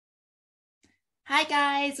Hi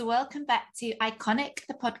guys, welcome back to Iconic,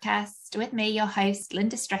 the podcast with me, your host,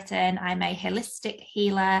 Lynda Stretton. I'm a holistic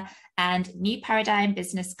healer and new paradigm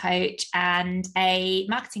business coach and a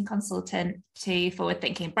marketing consultant to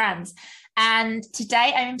forward-thinking brands. And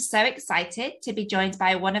today I am so excited to be joined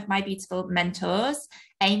by one of my beautiful mentors,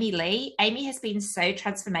 Amy Lea. Amy has been so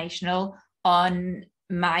transformational on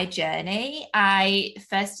my journey. I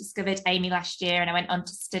first discovered Amy last year and I went on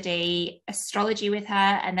to study astrology with her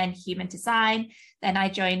and then human design. Then I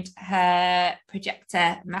joined her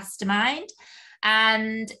projector mastermind,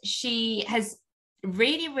 and she has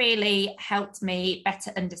really helped me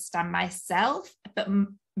better understand myself, but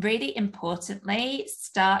really importantly,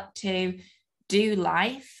 start to do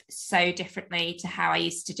life so differently to how I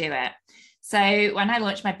used to do it. So when I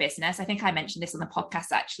launched my business, I think I mentioned this on the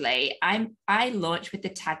podcast actually, I launched with the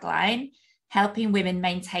tagline, helping women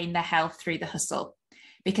maintain their health through the hustle,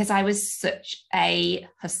 because I was such a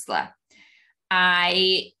hustler.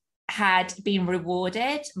 I had been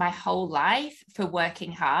rewarded my whole life for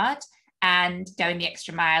working hard and going the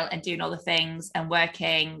extra mile and doing all the things and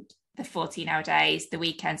working the 14-hour days, the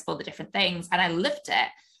weekends, all the different things. And I loved it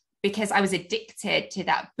because I was addicted to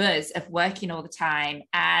that buzz of working all the time.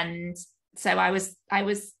 And so I was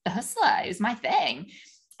a hustler. It was my thing.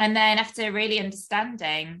 And then after really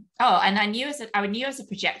understanding, I knew as a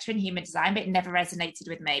projector in human design, but it never resonated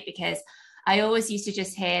with me because I always used to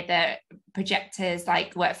just hear that projectors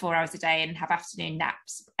like work 4 hours a day and have afternoon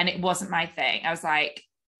naps. And it wasn't my thing. I was like,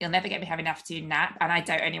 you'll never get me having an afternoon nap. And I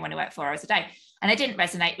don't only want to work 4 hours a day. And I didn't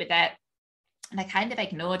resonate with it. And I kind of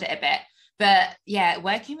ignored it a bit. But yeah,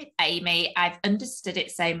 working with Amy, I've understood it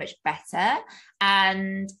so much better.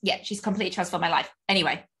 And yeah, she's completely transformed my life.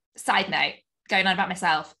 Anyway, side note, going on about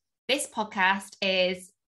myself. This podcast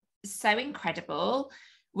is so incredible.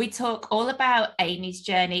 We talk all about Amy's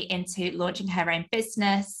journey into launching her own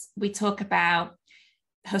business. We talk about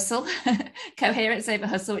hustle, coherence over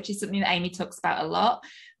hustle, which is something that Amy talks about a lot.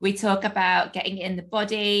 We talk about getting in the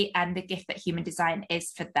body and the gift that human design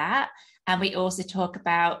is for that. And we also talk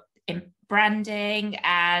about branding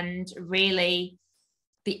and really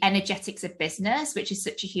the energetics of business, which is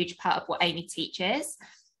such a huge part of what Amy teaches.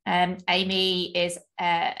 Amy is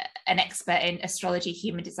an expert in astrology,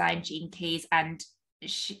 human design, gene keys, and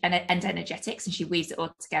energetics, and she weaves it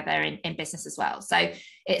all together in business as well. So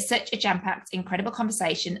it's such a jam-packed, incredible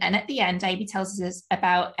conversation. And at the end, Amy tells us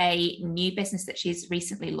about a new business that she's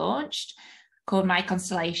recently launched called My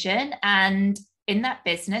Constellation. And in that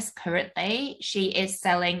business currently, she is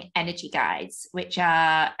selling energy guides, which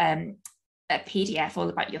are a PDF all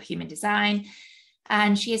about your human design.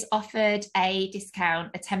 And she has offered a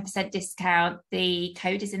discount, a 10% discount. The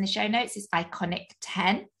code is in the show notes, it's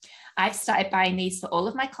Iconic10. I've started buying these for all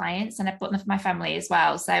of my clients and I've bought them for my family as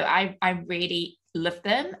well. So I really love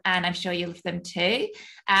them and I'm sure you'll love them too.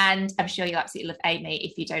 And I'm sure you'll absolutely love Amy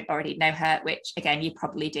if you don't already know her, which again, you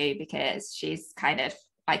probably do because she's kind of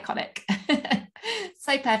iconic.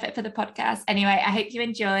 So perfect for the podcast. Anyway, I hope you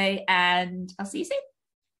enjoy and I'll see you soon.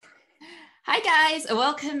 Hi guys,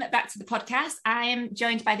 welcome back to the podcast. I am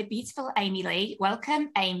joined by the beautiful Amy Lea. Welcome,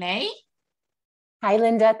 Amy. Hi,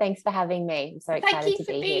 Lynda. Thanks for having me. I'm so excited to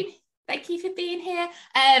be here. Thank you for being here.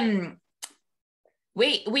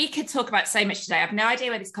 We could talk about so much today. I have no idea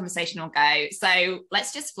where this conversation will go. So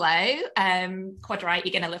let's just flow. Quadrite,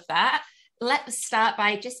 you're going to love that. Let's start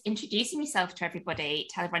by just introducing yourself to everybody.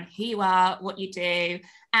 Tell everyone who you are, what you do,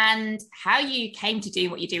 and how you came to do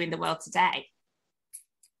what you do in the world today.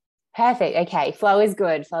 Perfect. Okay. Flow is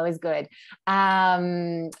good. So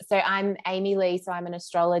I'm Amy Lea. So I'm an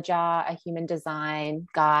astrologer, a human design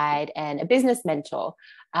guide, and a business mentor.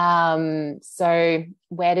 So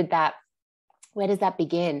where does that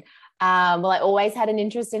begin? Well, I always had an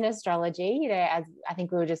interest in astrology, as I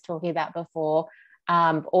think we were just talking about before.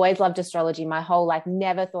 Always loved astrology my whole life.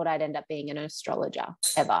 Never thought I'd end up being an astrologer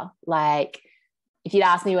ever. Like, if you'd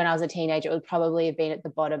asked me when I was a teenager, it would probably have been at the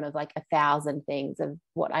bottom of like 1,000 things of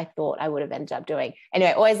what I thought I would have ended up doing.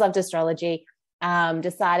 Anyway, always loved astrology.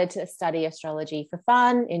 Decided to study astrology for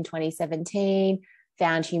fun in 2017,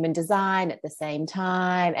 found human design at the same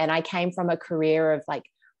time. And I came from a career of like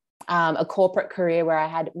a corporate career where I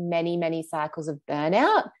had many cycles of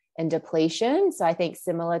burnout and depletion. So I think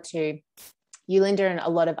similar to you, Lynda, and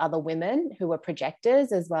a lot of other women who were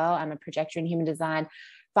projectors as well. I'm a projector in human design.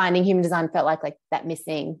 Finding human design felt like that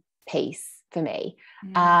missing piece for me.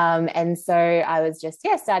 And so I was just,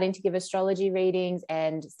 starting to give astrology readings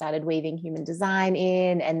and started weaving human design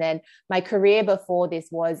in. And then my career before this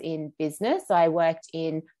was in business. So I worked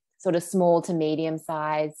in sort of small to medium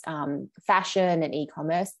size fashion and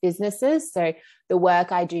e-commerce businesses. So the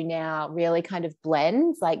work I do now really kind of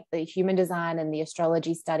blends like the human design and the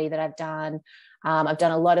astrology study that I've done. I've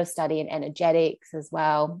done a lot of study in energetics as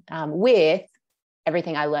well, with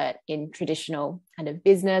everything I learned in traditional kind of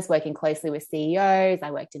business, working closely with CEOs.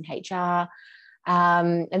 I worked in HR.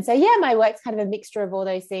 And so, yeah, my work's kind of a mixture of all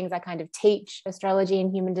those things. I kind of teach astrology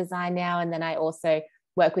and human design now. And then I also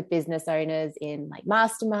work with business owners in like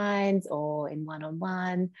masterminds or in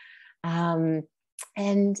one-on-one.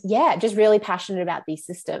 And yeah, just really passionate about these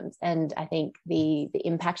systems. And I think the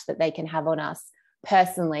impact that they can have on us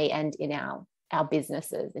personally and in our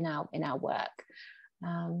businesses, in our work.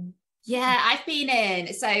 Yeah, I've been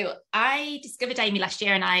in. So I discovered Amy last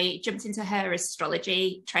year and I jumped into her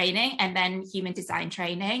astrology training and then human design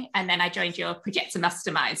training. And then I joined your projector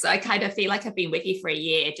mastermind. So I kind of feel like I've been with you for a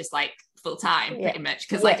year, just like full time, pretty much.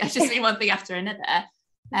 Because like I've just been one thing after another.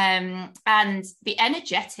 And the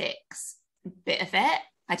energetics bit of it,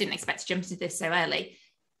 I didn't expect to jump into this so early,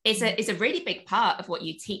 is a really big part of what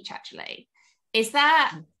you teach, actually. Is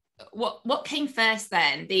that what came first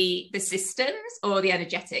then, the systems or the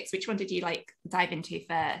energetics? Which one did you like dive into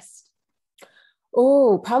first?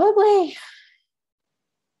 Probably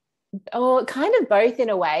kind of both in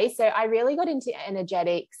a way. So I really got into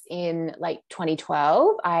energetics in like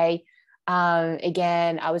 2012.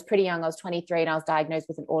 Again, I was pretty young. I was 23 and I was diagnosed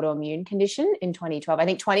with an autoimmune condition in 2012. I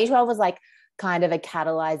think 2012 was like kind of a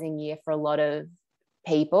catalyzing year for a lot of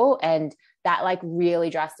people, and that like really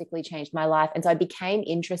drastically changed my life. And so I became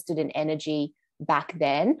interested in energy back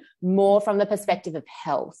then, more from the perspective of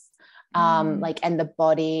health, like, and the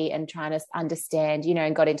body, and trying to understand,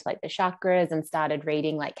 and got into like the chakras and started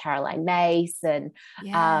reading like Caroline Myss, and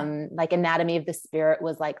like Anatomy of the Spirit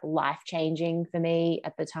was like life-changing for me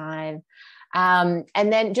at the time. And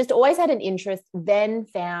then just always had an interest, then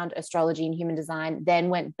found astrology and human design, then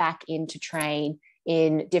went back in to train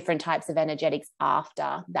in different types of energetics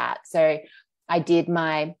after that. So I did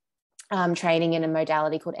my training in a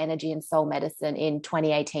modality called energy and soul medicine in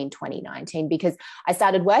 2018, 2019, because I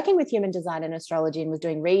started working with human design and astrology and was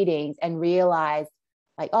doing readings and realized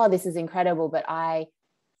like, oh, this is incredible, but I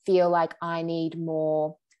feel like I need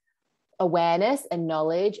more awareness and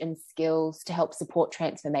knowledge and skills to help support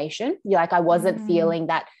transformation. Like I wasn't feeling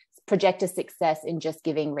that projector success in just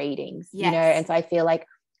giving readings, and so I feel like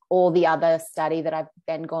all the other study that I've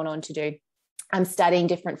then gone on to do, I'm studying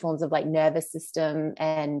different forms of like nervous system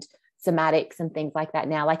and somatics and things like that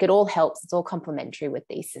now. Like it all helps. It's all complementary with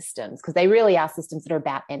these systems because they really are systems that are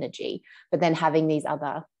about energy, but then having these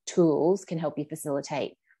other tools can help you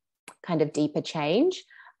facilitate kind of deeper change.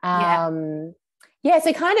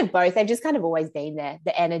 So kind of both. They've just kind of always been there,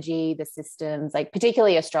 the energy, the systems, like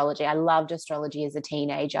particularly astrology. I loved astrology as a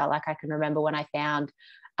teenager. Like I can remember when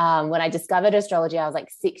I discovered astrology, I was like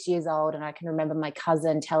 6 years old, and I can remember my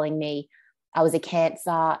cousin telling me I was a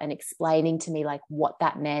Cancer and explaining to me like what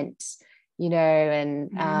that meant,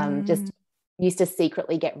 and just used to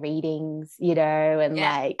secretly get readings, and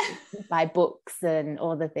like buy books and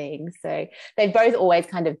all the things. So they've both always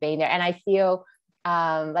kind of been there. And I feel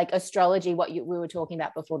like astrology, we were talking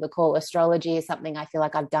about before the call, astrology is something I feel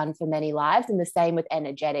like I've done for many lives, and the same with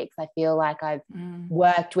energetics. I feel like I've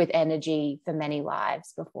worked with energy for many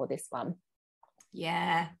lives before this one.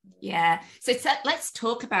 So let's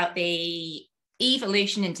talk about the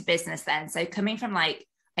evolution into business then. So coming from like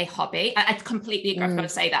a hobby, I completely agree. I've got to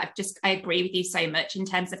say that I agree with you so much in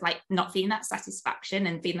terms of like not feeling that satisfaction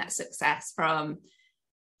and feeling that success from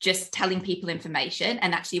just telling people information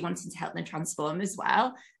and actually wanting to help them transform as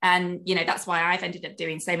well. And, that's why I've ended up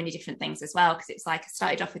doing so many different things as well. Because it's like, I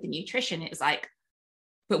started off with the nutrition. It was like,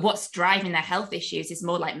 but what's driving their health issues is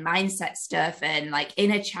more like mindset stuff and like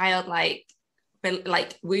inner child, like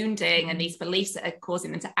wounding and these beliefs that are causing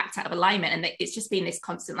them to act out of alignment. And it's just been this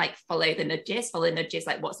constant, like follow the nudges,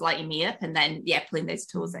 like what's lighting me up. And then, pulling those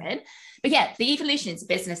tools in. But the evolution into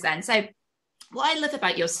business then. So what I love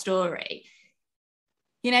about your story,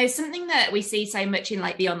 something that we see so much in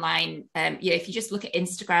like the online, if you just look at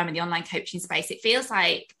Instagram and the online coaching space, it feels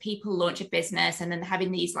like people launch a business and then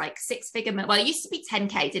having these like 6-figure months. Well, it used to be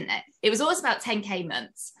 10K, didn't it? It was always about 10K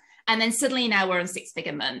months. And then suddenly now we're on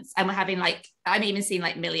 6-figure months and we're having like, I'm even seeing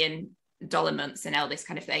like $1 million months and all this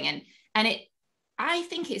kind of thing. And I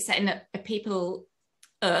think it's setting up people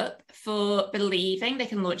up for believing they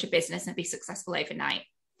can launch a business and be successful overnight.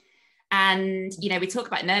 And, we talk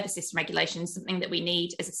about nervous system regulation. Something that we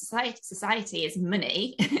need as a society is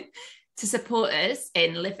money to support us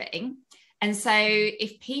in living. And so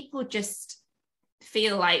if people just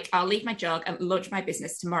feel like I'll leave my job and launch my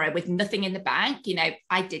business tomorrow with nothing in the bank. You know,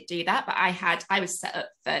 I did do that, but I was set up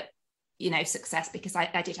for, you know, success because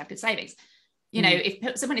I did have good savings. You know,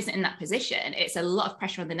 if someone isn't in that position, it's a lot of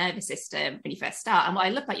pressure on the nervous system when you first start. And what I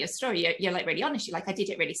love about your story, you're like really honest. You're like, I did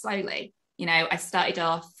it really slowly. You know, I started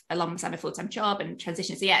off alongside my full-time job and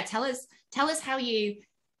transitioned. So yeah, tell us how you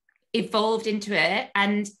evolved into it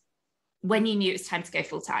and when you knew it was time to go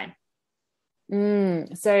full-time.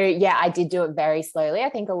 So yeah, I did do it very slowly. I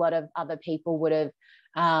think a lot of other people would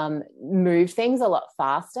have moved things a lot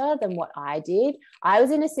faster than what I did. I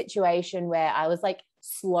was in a situation where I was like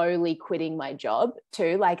slowly quitting my job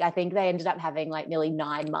too. Like I think they ended up having like nearly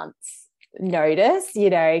 9 months notice, you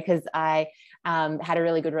know, because I had a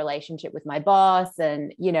really good relationship with my boss,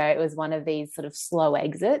 and you know, it was one of these sort of slow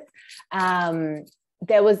exits.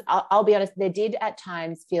 There was, I'll be honest, there did at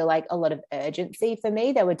times feel like a lot of urgency for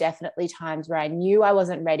me. There were definitely times where I knew I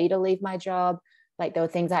wasn't ready to leave my job. Like there were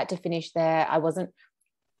things I had to finish there. I was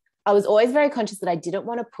always very conscious that I didn't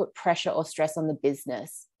want to put pressure or stress on the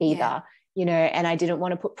business either, you know, and I didn't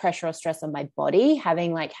want to put pressure or stress on my body,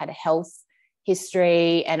 having like had a health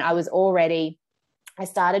history. And I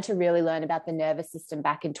started to really learn about the nervous system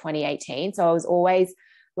back in 2018. So I was always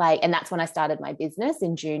like, and that's when I started my business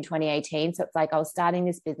in June 2018. So it's like I was starting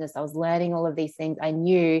this business, I was learning all of these things. I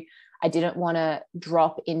knew I didn't want to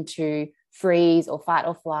drop into freeze or fight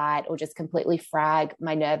or flight or just completely frag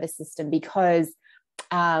my nervous system, because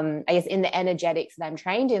I guess in the energetics that I'm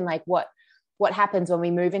trained in, like what happens when we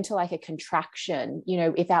move into like a contraction, you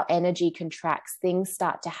know, if our energy contracts, things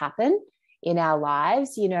start to happen in our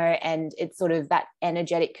lives, you know, and it's sort of that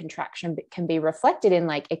energetic contraction can be reflected in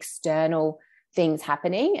like external things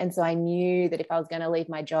happening. And so I knew that if I was going to leave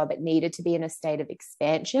my job, it needed to be in a state of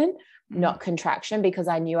expansion, not contraction, because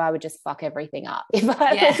I knew I would just fuck everything up if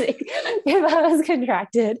I was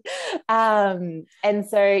contracted. And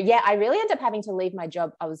so, yeah, I really ended up having to leave my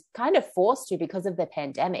job. I was kind of forced to because of the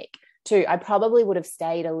pandemic too. I probably would have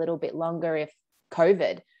stayed a little bit longer if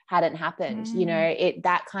COVID hadn't happened, you know,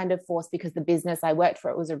 that kind of forced, because the business I worked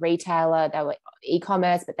for, it was a retailer, they were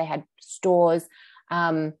e-commerce, but they had stores.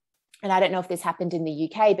 And I don't know if this happened in the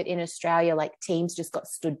UK, but in Australia, like teams just got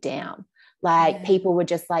stood down. Like people were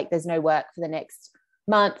just like, there's no work for the next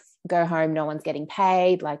month, go home, no one's getting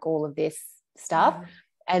paid, like all of this stuff.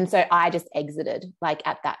 And so I just exited like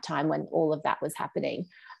at that time when all of that was happening.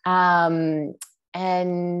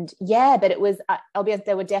 And yeah, but it was, I'll be honest,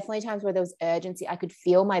 there were definitely times where there was urgency. I could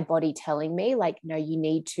feel my body telling me like, no, you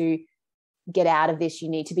need to get out of this. You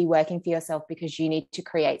need to be working for yourself because you need to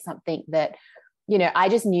create something that, you know, I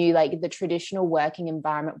just knew like the traditional working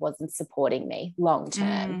environment wasn't supporting me long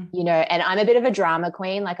term, you know, and I'm a bit of a drama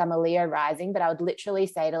queen. Like I'm a Leo rising, but I would literally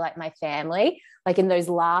say to like my family, like in those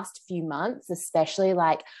last few months, especially,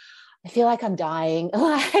 like, I feel like I'm dying.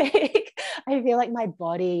 Like, I feel like my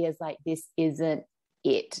body is like, this isn't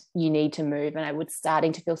it. You need to move. And I was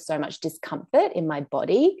starting to feel so much discomfort in my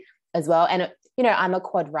body as well. And you know, I'm a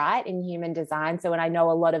quad right in human design. So, and I know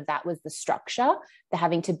a lot of that was the structure, the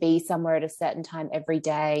having to be somewhere at a certain time every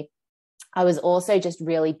day. I was also just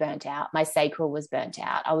really burnt out. My sacral was burnt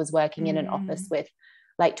out. I was working in an office with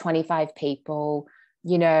like 25 people,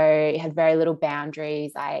 you know, had very little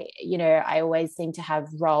boundaries. I always seem to have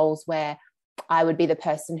roles where I would be the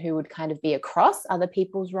person who would kind of be across other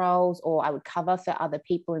people's roles, or I would cover for other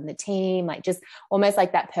people in the team, like just almost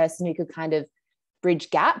like that person who could kind of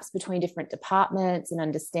bridge gaps between different departments and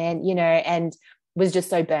understand, you know, and was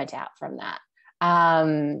just so burnt out from that.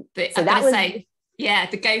 But so that was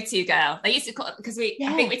the go-to girl. They used to call, because I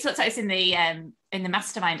think we talked about this in the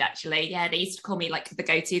mastermind actually. Yeah, they used to call me like the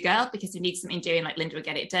go-to girl because you need something doing, like Lynda would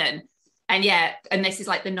get it done. And and this is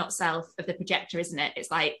like the not self of the projector, isn't it?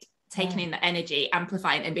 It's like taking in the energy,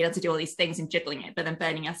 amplifying, and being able to do all these things and juggling it, but then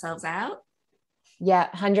burning ourselves out. Yeah,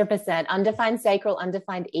 100%. Undefined sacral,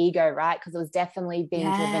 undefined ego, right? Because it was definitely being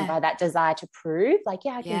driven by that desire to prove, like,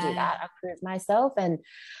 I can do that. I prove myself. And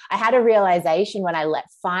I had a realization when I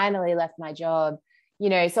finally left my job, you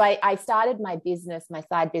know, so I started my business, my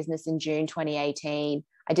side business in June 2018.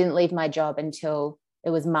 I didn't leave my job until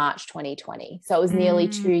it was March 2020. So it was nearly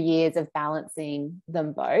 2 years of balancing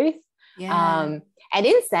them both. And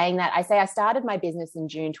in saying that, I started my business in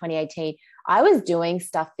June 2018. I was doing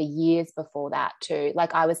stuff for years before that too.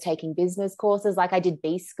 Like I was taking business courses, like I did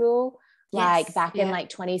B school, like back in like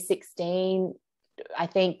 2016, I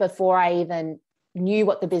think, before I even knew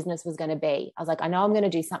what the business was going to be. I was like, I know I'm going to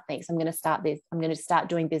do something. So I'm going to start this. I'm going to start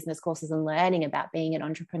doing business courses and learning about being an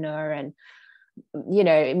entrepreneur, and, you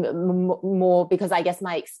know, more because I guess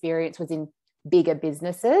my experience was in bigger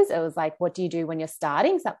businesses. It was like, what do you do when you're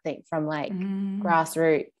starting something from like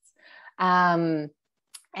grassroots? So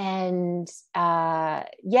it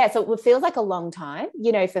feels like a long time,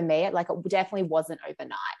 you know, for me. Like, it definitely wasn't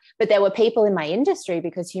overnight, but there were people in my industry,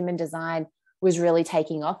 because human design was really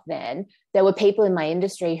taking off then. There were people in my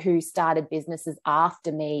industry who started businesses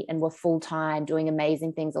after me and were full-time doing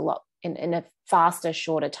amazing things a lot in a faster,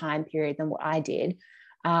 shorter time period than what I did.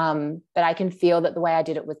 But I can feel that the way I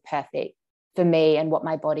did it was perfect for me and what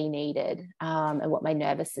my body needed, and what my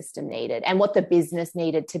nervous system needed, and what the business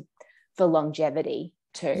needed for longevity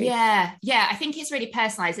too. Yeah. I think it's really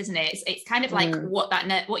personalized, isn't it? It's kind of like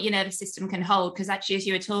what your nervous system can hold. Because actually, as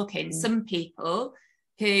you were talking, some people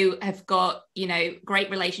who have got, you know,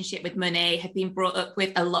 great relationship with money, have been brought up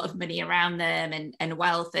with a lot of money around them and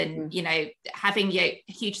wealth, and you know, having a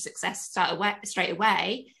huge success straight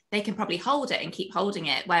away, they can probably hold it and keep holding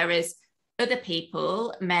it, whereas other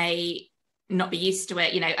people may not be used to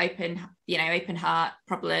it, you know, open heart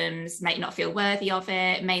problems, may not feel worthy of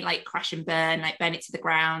it, may like crash and burn it to the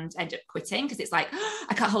ground, end up quitting because it's like, oh,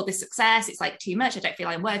 I can't hold this success, it's like too much, I don't feel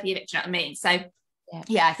I'm worthy of it. Do you know what I mean? So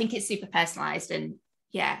yeah, I think it's super personalized. And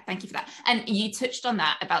yeah, thank you for that. And you touched on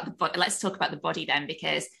that about the body. Let's talk about the body then,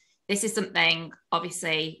 because this is something,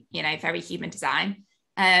 obviously, you know, very human design.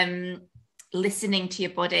 Listening to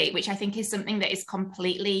your body, which I think is something that is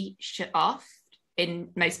completely shut off in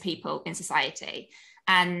most people in society.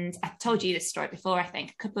 And I told you this story before, I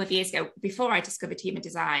think a couple of years ago, before I discovered human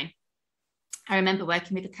design. I remember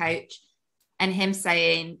working with a coach and him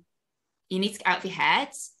saying, you need to get out of your head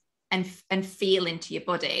and feel into your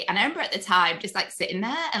body. And I remember at the time just like sitting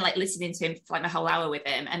there and like listening to him for like a whole hour with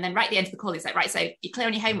him. And then right at the end of the call, he's like, right, so you're clear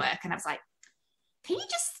on your homework? And I was like, can you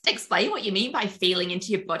just explain what you mean by feeling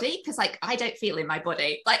into your body? Because like, I don't feel in my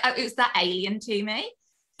body. Like, it was that alien to me.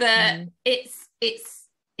 But it's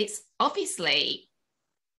obviously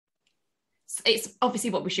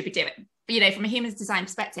what we should be doing, you know, from a human design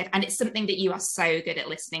perspective. And it's something that you are so good at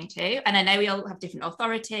listening to. And I know we all have different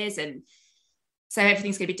authorities, and so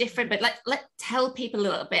everything's going to be different, but let's tell people a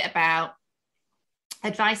little bit about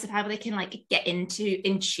advice of how they can like get in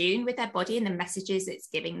tune with their body and the messages it's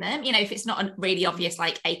giving them, you know, if it's not really obvious,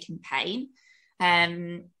 like ache and pain.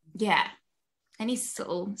 Any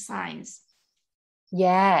subtle signs?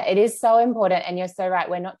 Yeah, it is so important. And you're so right,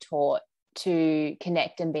 we're not taught to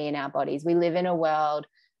connect and be in our bodies. We live in a world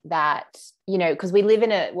that, you know, because we live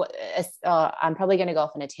in I'm probably going to go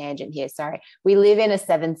off on a tangent here, sorry. We live in a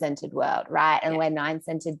 7-centered world, right? And we're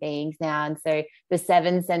 9-centered beings now. And so the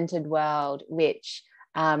 7-centered world, which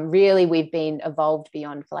really we've been evolved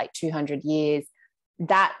beyond for like 200 years,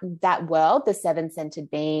 that world, the 7-centered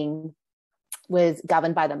being, was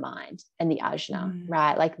governed by the mind and the ajna,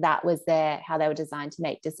 right? Like that was how they were designed to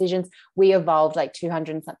make decisions. We evolved like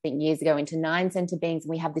 200 and something years ago into 9-centered beings,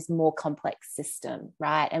 and we have this more complex system,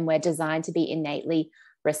 right? And we're designed to be innately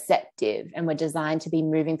receptive, and we're designed to be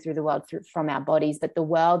moving through the world from our bodies. But the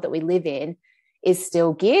world that we live in is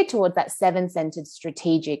still geared towards that 7-centered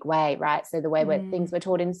strategic way, right? So the way things were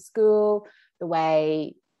taught in school, the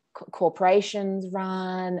way corporations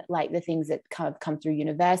run, like the things that kind of come through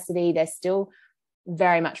university, they're still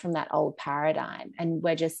very much from that old paradigm. And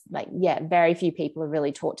we're just like, very few people are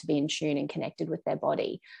really taught to be in tune and connected with their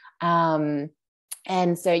body. And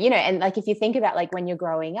so, you know, and like if you think about like when you're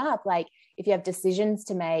growing up, like if you have decisions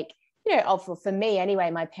to make, you know, for me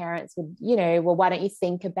anyway, my parents would, you know, well, why don't you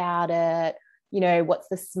think about it? You know, what's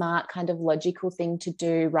the smart kind of logical thing to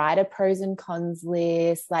do? Write a pros and cons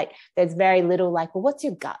list. Like there's very little like, well, what's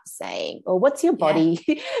your gut saying? Or what's your body?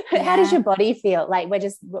 How does your body feel? Like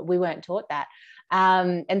we weren't taught that.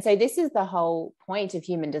 And so this is the whole point of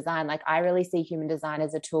human design. Like I really see human design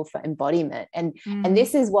as a tool for embodiment. And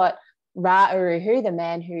this is what Ra Uru Hu, the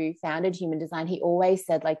man who founded human design, he always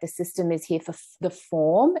said, like the system is here for the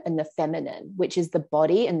form and the feminine, which is the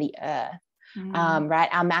body and the earth. Right?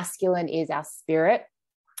 Our masculine is our spirit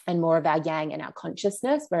and more of our yang and our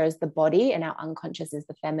consciousness, whereas the body and our unconscious is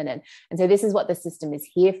the feminine. And so this is what the system is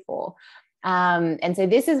here for. And so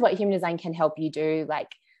this is what human design can help you do, like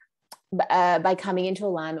by coming into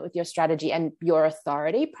alignment with your strategy and your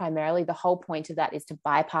authority. Primarily, the whole point of that is to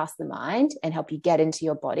bypass the mind and help you get into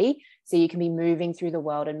your body so you can be moving through the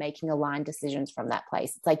world and making aligned decisions from that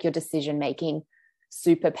place. It's like your decision-making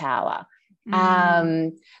superpower.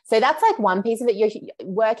 So that's like one piece of it. You're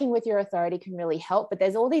working with your authority can really help, but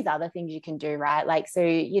there's all these other things you can do, right? Like, so,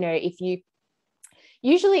 you know, if you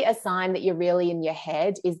usually a sign that you're really in your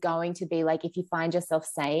head is going to be like, if you find yourself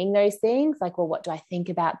saying those things like, well, what do I think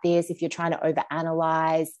about this? If you're trying to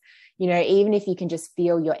overanalyze, you know, even if you can just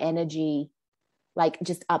feel your energy, like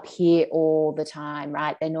just up here all the time,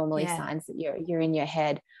 right? They're normally signs that you're in your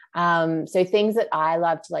head. So things that I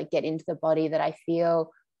love to like get into the body that I feel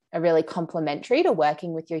are really complementary to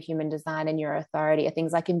working with your human design and your authority are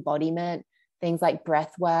things like embodiment, things like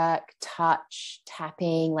breath work, touch,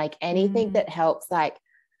 tapping, like anything that helps like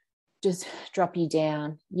just drop you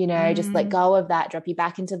down, you know, just let go of that, drop you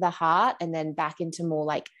back into the heart, and then back into more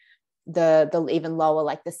like the even lower,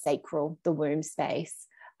 like the sacral, the womb space.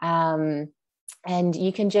 And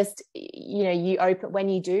you can just, you know, you open, when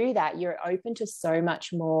you do that, you're open to so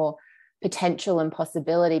much more potential and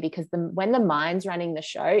possibility, because when the mind's running the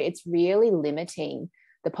show, it's really limiting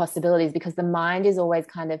the possibilities, because the mind is always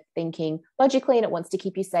kind of thinking logically, and it wants to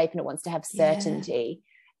keep you safe, and it wants to have certainty.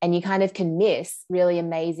 And you kind of can miss really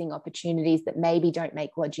amazing opportunities that maybe don't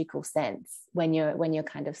make logical sense when you're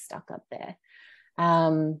kind of stuck up there.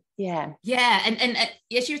 And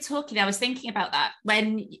as you were talking, I was thinking about that.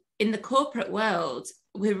 When in the corporate world,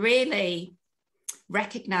 we're really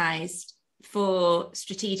recognized for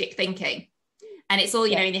strategic thinking, and it's all,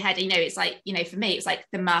 you know, in your head. You know, it's like, you know, for me, it's like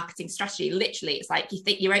the marketing strategy. Literally, it's like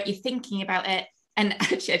you're thinking about it. And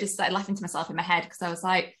actually, I just started laughing to myself in my head, because I was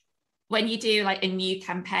like, when you do like a new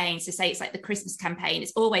campaign, so say it's like the Christmas campaign,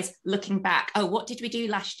 it's always looking back. Oh, what did we do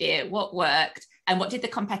last year? What worked? And what did the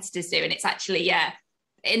competitors do? And it's actually,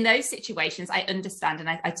 in those situations, I understand. And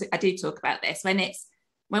I do talk about this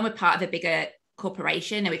when we're part of a bigger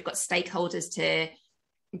corporation and we've got stakeholders to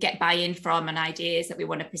get buy-in from and ideas that we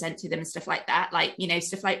want to present to them and stuff like that. Like, you know,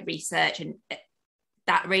 stuff like research, and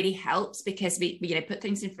that really helps, because we you know, put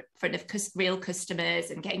things in front of real customers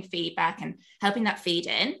and getting feedback and helping that feed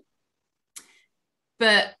in.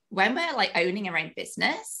 But when we're like owning our own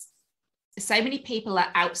business, so many people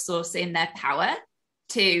are outsourcing their power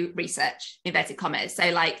to research, inverted commas. So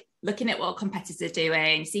like looking at what competitors are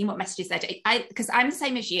doing, seeing what messages they're doing. Because I'm the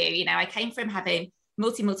same as you know, I came from having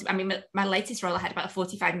multi, I mean, my latest role, I had about a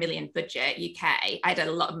 45 million budget UK. I had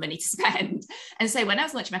a lot of money to spend. And so when I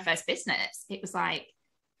was launching my first business, it was like,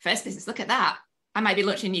 first business, look at that. I might be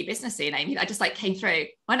launching a new business soon, Amy. I just like came through.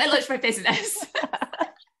 When I launched my business,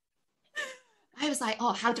 I was like,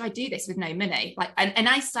 oh, how do I do this with no money? Like, and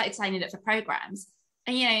I started signing up for programs.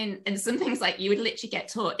 And, you know, and some things like you would literally get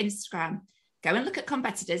taught Instagram, go and look at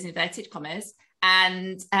competitors, inverted commas,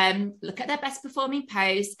 and look at their best performing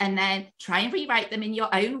posts, and then try and rewrite them in your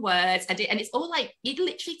own words. And it's all like, you'd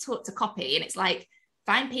literally taught to copy. And it's like,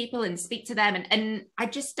 find people and speak to them. And I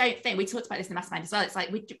just don't think, we talked about this in the mastermind as well. It's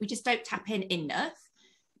like, we just don't tap in enough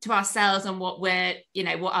to ourselves and what we're, you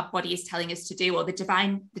know, what our body is telling us to do, or the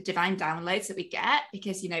divine downloads that we get,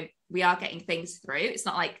 because, you know, we are getting things through. It's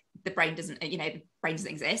not like the brain doesn't, you know, the brain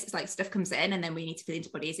doesn't exist. It's like stuff comes in and then we need to feel into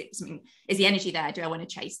body. Is the energy there? Do I want to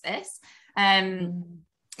chase this?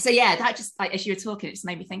 So yeah, that just, like, as you were talking, it just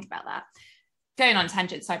made me think about that. Going on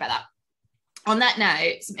tangent, sorry about that. On that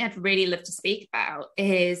note, something I'd really love to speak about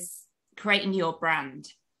is creating your brand,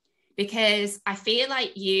 because I feel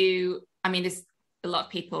like there's a lot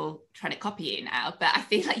of people trying to copy you now, but I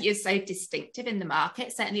feel like you're so distinctive in the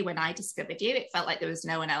market. Certainly when I discovered you, it felt like there was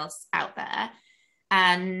no one else out there.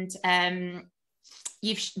 And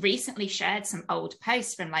you've recently shared some old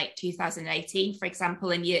posts from like 2018, for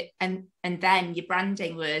example, and then your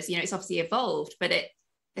branding was, you know, it's obviously evolved, but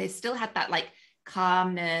they still had that like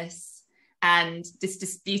calmness and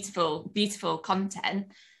this beautiful, beautiful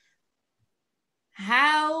content.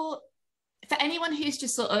 How, for anyone who's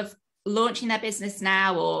just sort of launching their business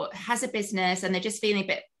now, or has a business and they're just feeling a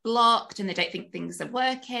bit blocked and they don't think things are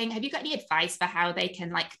working, have you got any advice for how they can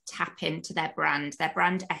like tap into their brand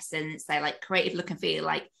essence, their like creative look and feel,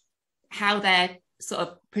 like how they're sort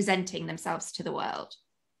of presenting themselves to the world?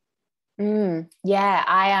 I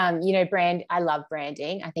I love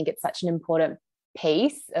branding. I think it's such an important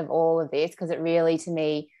piece of all of this, because it really, to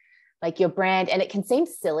me, like your brand, and it can seem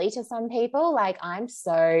silly to some people, like I'm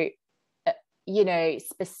so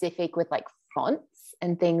specific with like fonts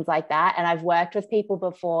and things like that. And I've worked with people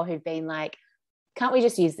before who've been like, can't we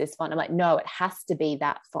just use this font? I'm like, no, it has to be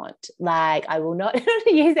that font. Like, I will not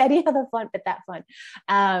use any other font but that font.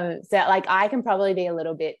 So like I can probably be a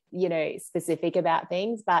little bit, specific about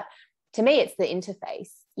things, but to me, it's the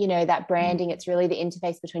interface, that branding. It's really the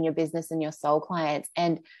interface between your business and your soul clients.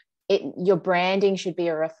 And your branding should be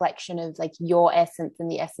a reflection of like your essence and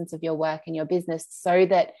the essence of your work and your business, so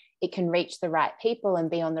that it can reach the right people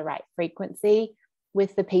and be on the right frequency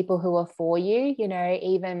with the people who are for you.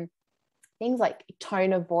 Even things like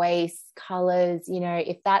tone of voice, colors,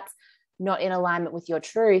 if that's not in alignment with your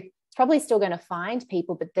truth, it's probably still going to find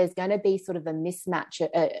people, but there's going to be sort of a mismatch,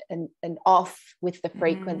 an off with the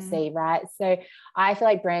frequency, right? So I feel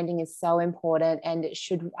like branding is so important, and it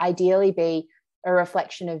should ideally be a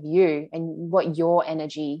reflection of you and what your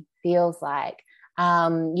energy feels like.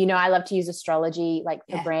 I love to use astrology like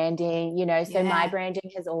for branding, so my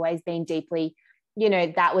branding has always been deeply,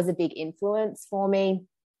 that was a big influence for me.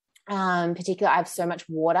 Particularly, I have so much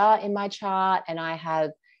water in my chart, and I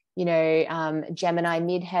have, Gemini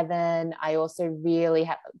midheaven. I also really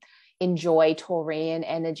enjoy Taurian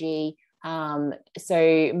energy.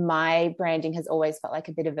 So my branding has always felt like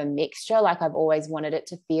a bit of a mixture. Like I've always wanted it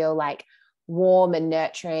to feel like warm and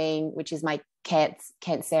nurturing, which is my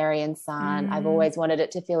Cancerian sun. I've always wanted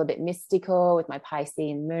it to feel a bit mystical with my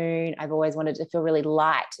Piscean moon. I've always wanted it to feel really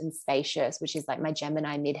light and spacious, which is like my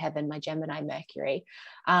Gemini midheaven, my Gemini Mercury,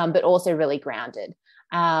 but also really grounded,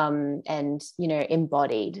 and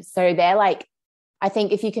embodied. So they're like, I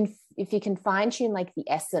think if you can fine tune like the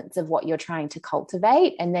essence of what you're trying to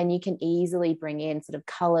cultivate, and then you can easily bring in sort of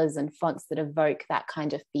colors and fonts that evoke that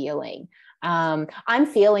kind of feeling. I'm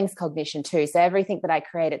feelings cognition too. So everything that I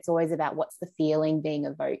create, it's always about what's the feeling being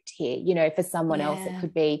evoked here. For someone else, it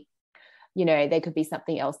could be, there could be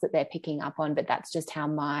something else that they're picking up on, but that's just how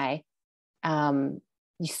my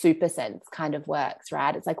super sense kind of works,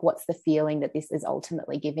 right? It's like, what's the feeling that this is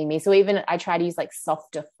ultimately giving me? So even I try to use like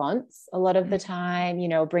softer fonts a lot of the time,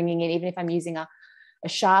 bringing in, even if I'm using a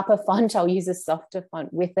sharper font, I'll use a softer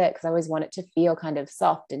font with it, because I always want it to feel kind of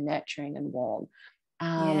soft and nurturing and warm.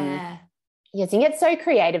 Yes, and it's so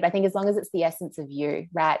creative. I think as long as it's the essence of you,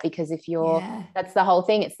 right? Because if you're, that's the whole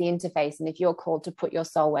thing, it's the interface. And if you're called to put your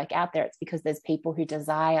soul work out there, it's because there's people who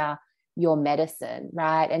desire your medicine,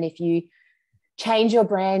 right? And if you change your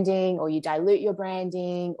branding, or you dilute your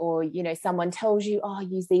branding, or, someone tells you, oh,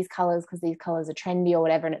 use these colors because these colors are trendy or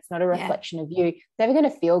whatever, and it's not a reflection of you, it's never going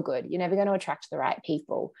to feel good. You're never going to attract the right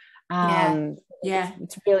people.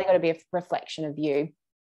 It's really got to be a reflection of you.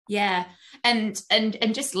 Yeah. And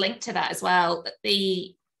just linked to that as well,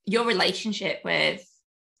 your relationship with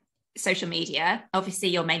social media, obviously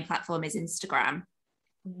your main platform is Instagram.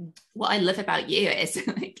 What I love about you is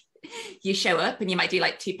like, you show up and you might do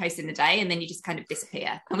like 2 posts in a day, and then you just kind of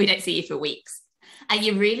disappear and we don't see you for weeks. And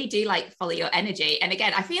you really do like follow your energy. And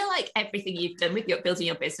again, I feel like everything you've done with your building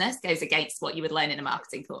your business goes against what you would learn in a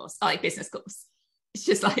marketing course, or like business course. It's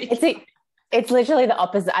just like, it's literally the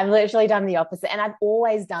opposite. I've literally done the opposite. And I've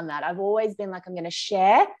always done that. I've always been like, I'm going to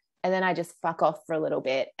share, and then I just fuck off for a little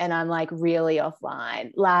bit, and I'm like really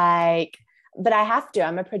offline. But I have to.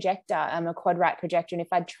 I'm a projector. I'm a quad right projector. And if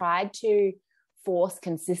I'd tried to force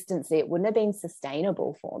consistency, it wouldn't have been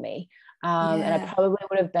sustainable for me. And I probably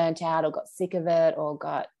would have burnt out or got sick of it, or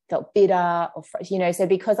felt bitter, or so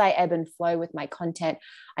because I ebb and flow with my content,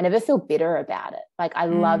 I never feel bitter about it. Like I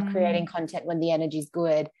love creating content when the energy's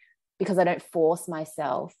good, because I don't force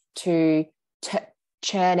myself to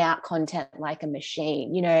churn out content like a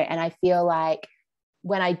machine, and I feel like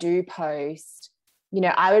when I do post,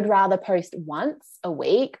 I would rather post once a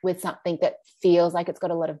week with something that feels like it's got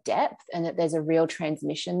a lot of depth and that there's a real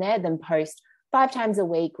transmission there, than post 5 times a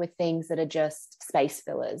week with things that are just space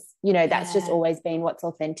fillers. That's just always been what's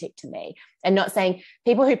authentic to me. And not saying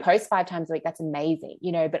people who post 5 times a week, that's amazing,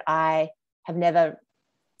 but I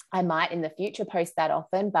might in the future post that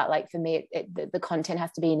often, but like for me, the content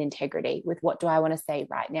has to be in integrity with what do I want to say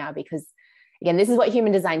right now, because again, this is what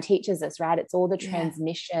human design teaches us, right? It's all the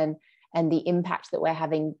transmission and the impact that we're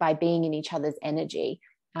having by being in each other's energy.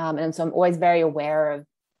 And so I'm always very aware of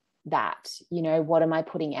that, what am I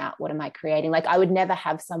putting out? What am I creating? Like I would never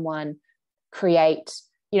have someone create,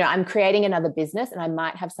 I'm creating another business, and I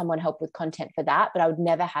might have someone help with content for that, but I would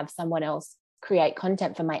never have someone else create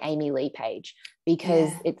content for my Amy Lea page,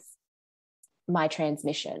 because it's my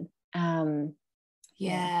transmission. I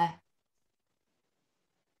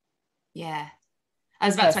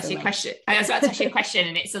was about to ask you a question.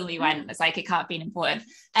 And it suddenly went, it's like, it can't be important.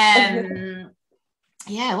 What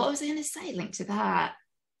was I going to say linked to that?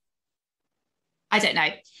 I don't know.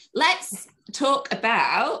 Let's talk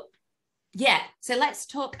about,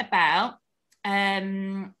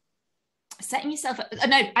 setting yourself up.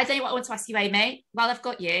 No, I don't know what I want to ask you, Amy, while I've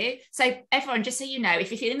got you. So everyone, just so you know, if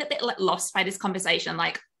you're feeling a bit lost by this conversation,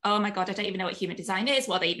 like, oh my God, I don't even know what human design is,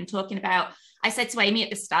 what are they even talking about? I said to Amy at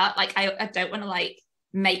the start, like, I don't want to like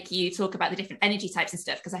make you talk about the different energy types and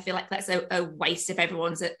stuff, because I feel like that's a waste of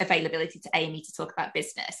everyone's availability to Amy to talk about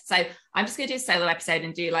business. So I'm just going to do a solo episode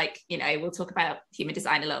and do like, we'll talk about human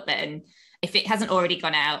design a little bit, and if it hasn't already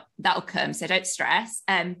gone out, that'll come. So don't stress.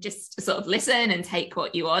 Just sort of listen and take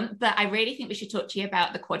what you want. But I really think we should talk to you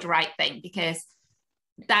about the quad right thing, because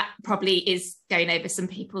that probably is going over some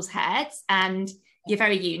people's heads, and you're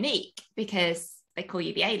very unique because they call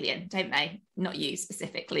you the alien, don't they? Not you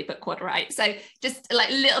specifically, but quad right. So just like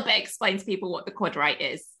a little bit explain to people what the quad right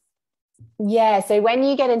is. Yeah. So when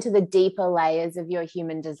you get into the deeper layers of your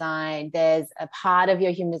human design, there's a part of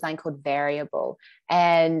your human design called variable.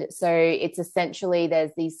 And so it's essentially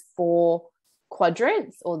there's these four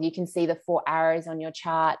quadrants, or you can see the four arrows on your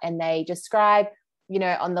chart, and they describe,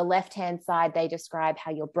 on the left-hand side, they describe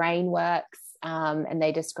how your brain works. And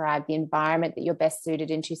they describe the environment that you're best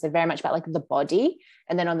suited into. So very much about like the body.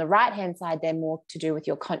 And then on the right-hand side, they're more to do with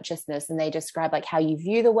your consciousness. And they describe like how you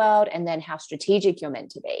view the world and then how strategic you're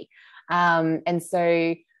meant to be. And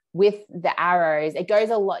so with the arrows, it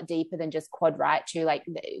goes a lot deeper than just quad right to like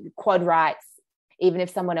quad rights. Even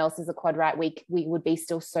if someone else is a quad right, we would be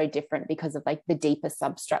still so different because of like the deeper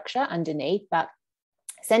substructure underneath. But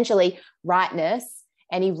essentially rightness,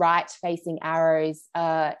 any right facing arrows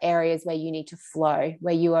are areas where you need to flow,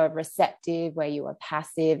 where you are receptive, where you are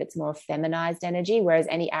passive. It's more feminized energy. Whereas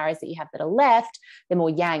any arrows that you have that are left, they're more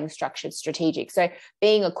yang, structured, strategic. So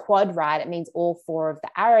being a quad right, it means all four of the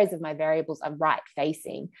arrows of my variables are right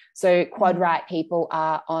facing. So quad right people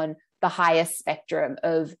are on the highest spectrum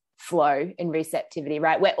of flow and receptivity,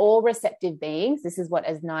 right? We're all receptive beings. This is what,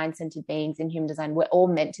 as nine-centered beings in human design, we're all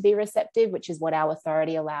meant to be receptive, which is what our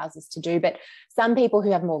authority allows us to do. But some people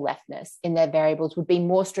who have more leftness in their variables would be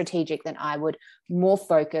more strategic than I would, more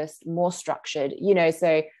focused, more structured,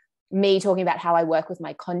 so me talking about how I work with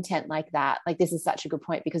my content like that, like this is such a good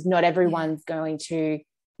point, because not everyone's going to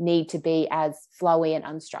need to be as flowy and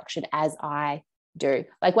unstructured as I do.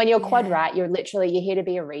 Like when you're quad right, you're here to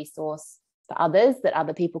be a resource for others that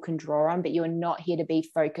other people can draw on, but you're not here to be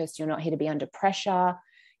focused. You're not here to be under pressure.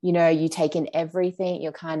 You take in everything.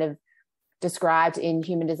 You're kind of described in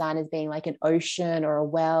human design as being like an ocean or a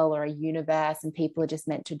well or a universe, and people are just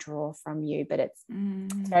meant to draw from you, but it's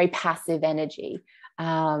very passive energy.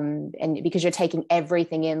 And because you're taking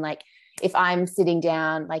everything in, like if I'm sitting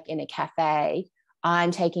down like in a cafe,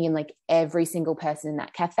 I'm taking in like every single person in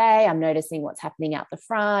that cafe. I'm noticing what's happening out the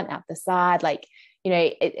front, out the side. Like,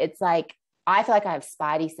 it's like, I feel like I have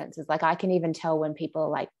spidey senses. Like I can even tell when people are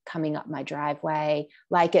like coming up my driveway,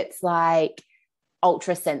 like it's like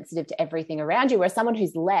ultra sensitive to everything around you. Whereas someone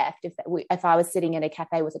who's left, if I was sitting in a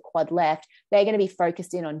cafe with a quad left, they're going to be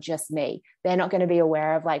focused in on just me. They're not going to be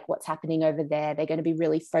aware of like what's happening over there. They're going to be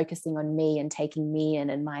really focusing on me and taking me in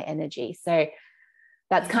and my energy. So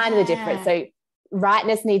that's kind of the difference. So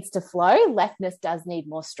rightness needs to flow. Leftness does need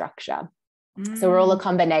more structure. So we're all a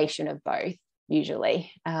combination of both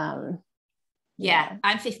usually. Yeah,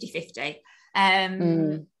 I'm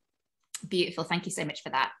 50-50. Beautiful. Thank you so much for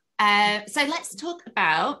that. So let's talk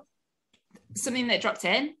about something that dropped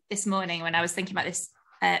in this morning when I was thinking about this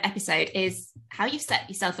episode, is how you set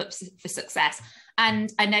yourself up for success.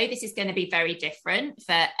 And I know this is going to be very different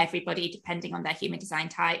for everybody depending on their human design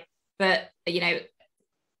type, but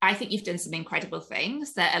I think you've done some incredible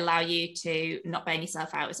things that allow you to not burn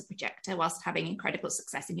yourself out as a projector whilst having incredible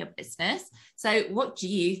success in your business. So what do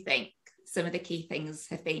you think some of the key things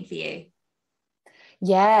have been for you?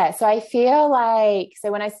 Yeah. So I feel like,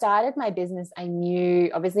 when I started my business, I knew,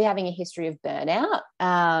 obviously having a history of burnout,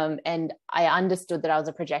 and I understood that I was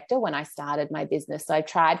a projector when I started my business. So I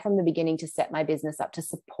tried from the beginning to set my business up to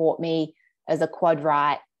support me as a quad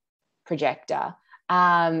right projector.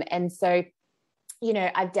 And so,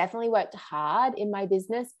 I've definitely worked hard in my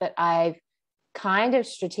business, but I've kind of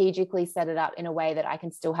strategically set it up in a way that I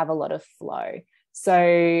can still have a lot of flow. So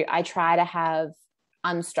I try to have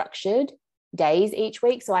unstructured days each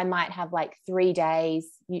week. So I might have like 3 days,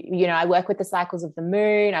 I work with the cycles of the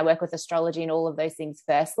moon. I work with astrology and all of those things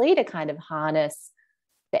firstly to kind of harness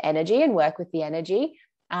the energy and work with the energy.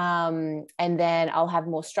 And then I'll have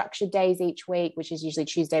more structured days each week, which is usually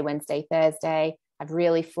Tuesday, Wednesday, Thursday. I have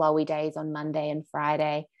really flowy days on Monday and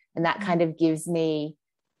Friday. And that kind of gives me,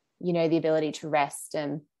 the ability to rest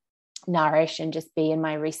and nourish and just be in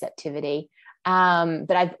my receptivity.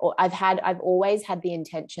 But I've always had the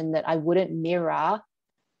intention that I wouldn't mirror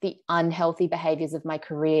the unhealthy behaviors of my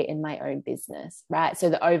career in my own business, right?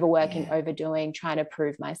 So the overworking, overdoing, trying to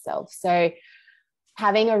prove myself. So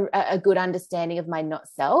having a good understanding of my not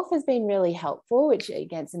self has been really helpful, which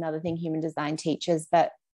again is another thing human design teaches,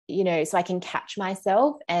 but so I can catch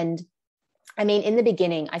myself. And I mean, in the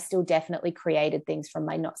beginning, I still definitely created things from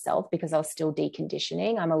my not self because I was still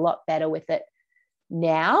deconditioning. I'm a lot better with it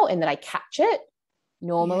now, and that I catch it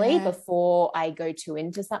normally before I go too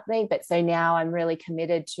into something. But so now I'm really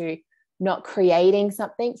committed to not creating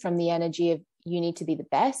something from the energy of you need to be the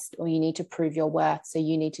best, or you need to prove your worth, so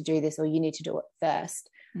you need to do this, or you need to do it first.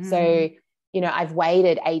 So I've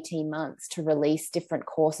waited 18 months to release different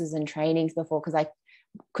courses and trainings before, because I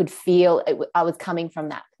could feel I was coming from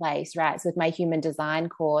that place, right? So with my human design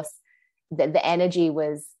course, the energy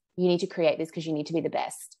was, you need to create this because you need to be the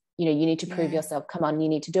best. you know, you need to prove yourself, come on, you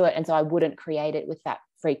need to do it. And so I wouldn't create it with that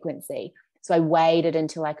frequency. So I waited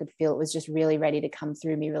until I could feel it was just really ready to come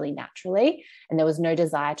through me really naturally, and there was no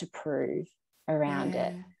desire to prove around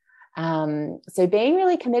it. So being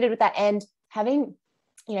really committed with that, and having,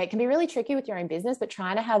 you know, it can be really tricky with your own business, but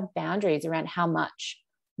trying to have boundaries around how much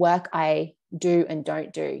work I do and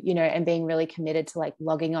don't do, you know, and being really committed to like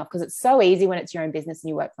logging off, because it's so easy when it's your own business and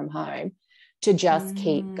you work from home to just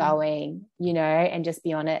keep going, you know, and just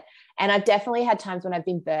be on it. And I've definitely had times when I've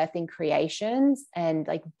been birthing creations and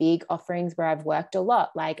like big offerings where I've worked a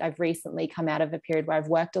lot. Like I've recently come out of a period where I've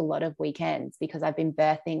worked a lot of weekends because I've been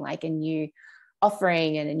birthing like a new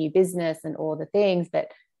offering and a new business and all the things,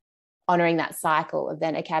 but honoring that cycle of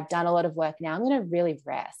then, okay, I've done a lot of work now, I'm going to really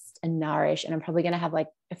rest and nourish, and I'm probably going to have like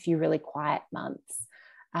a few really quiet months.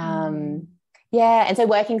 Yeah. And so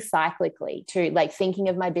working cyclically too, like thinking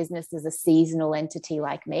of my business as a seasonal entity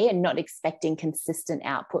like me, and not expecting consistent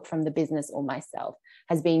output from the business or myself,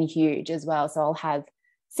 has been huge as well. So I'll have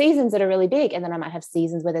seasons that are really big, and then I might have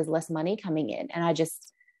seasons where there's less money coming in. And I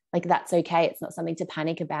just like, that's okay. It's not something to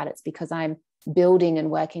panic about. It's because I'm building and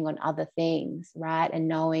working on other things, right? And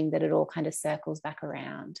knowing that it all kind of circles back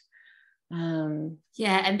around.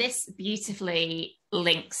 Yeah. And this beautifully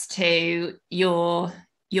links to your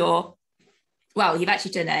well, you've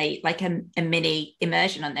actually done a mini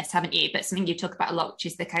immersion on this, haven't you? But something you talk about a lot, which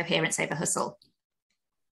is the coherence over hustle.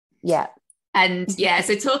 Yeah. And yeah,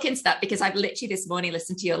 so talk into that, because I've literally this morning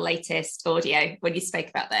listened to your latest audio when you spoke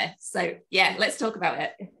about this. So yeah, let's talk about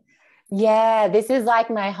it. Yeah, this is like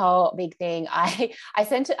my whole big thing. I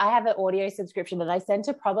have an audio subscription, and I sent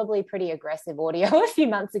a probably pretty aggressive audio a few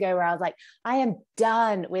months ago where I was like, I am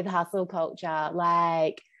done with hustle culture.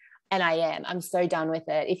 Like, and I'm so done with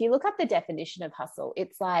it. If you look up the definition of hustle,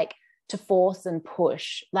 it's like to force and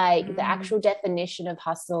push. Like the actual definition of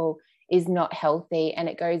hustle is not healthy, and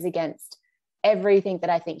it goes against everything that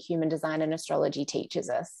I think human design and astrology teaches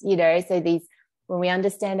us, you know. So when we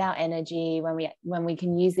understand our energy, when we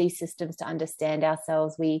can use these systems to understand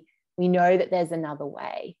ourselves, we know that there's another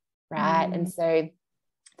way, right? And so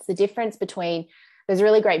it's the difference between, there's a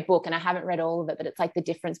really great book, and I haven't read all of it, but it's like the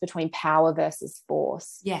difference between power versus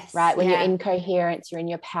force. Yes. Right. When you're in coherence, you're in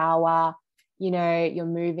your power, you know, you're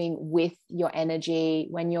moving with your energy.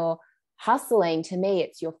 When you're hustling, to me,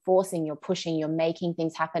 it's you're forcing, you're pushing, you're making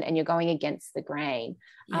things happen, and you're going against the grain.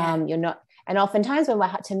 You're not. And oftentimes when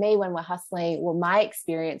we're hustling, well, my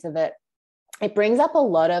experience of it brings up a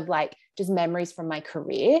lot of like just memories from my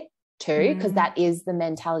career too, because that is the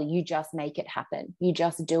mentality. You just make it happen. You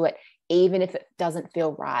just do it, even if it doesn't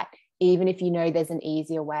feel right, even if you know there's an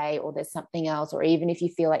easier way or there's something else, or even if you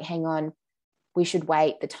feel like, hang on, we should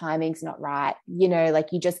wait, the timing's not right, you know,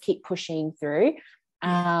 like you just keep pushing through.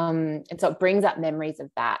 And so it brings up memories of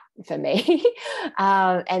that for me.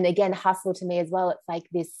 And again, hustle to me as well, it's like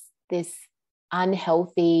this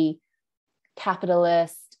unhealthy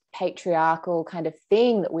capitalist patriarchal kind of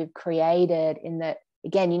thing that we've created, in that,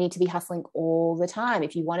 again, you need to be hustling all the time.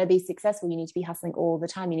 If you want to be successful, you need to be hustling all the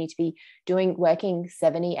time. You need to be working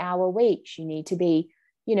 70-hour weeks. You need to be,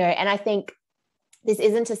 you know, and I think this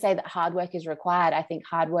isn't to say that hard work is required. I think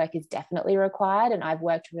hard work is definitely required, and I've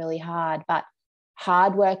worked really hard, but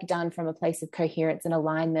hard work done from a place of coherence and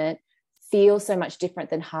alignment feels so much different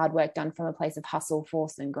than hard work done from a place of hustle,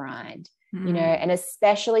 force, and grind, you know, and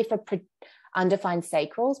especially for undefined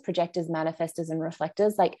sacrals, projectors, manifestors, and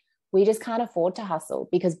reflectors, like we just can't afford to hustle,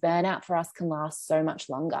 because burnout for us can last so much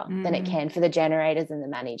longer than it can for the generators and the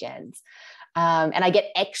mani gens. And I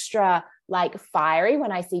get extra like fiery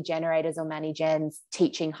when I see generators or mani gens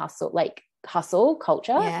teaching hustle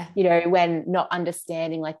culture, you know, when not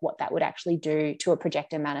understanding like what that would actually do to a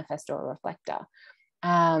projector, manifestor, or reflector.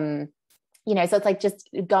 You know, so it's like just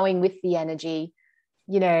going with the energy,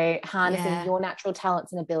 you know, harnessing your natural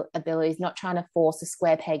talents and abilities, not trying to force a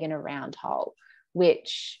square peg in a round hole,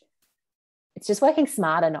 which it's just working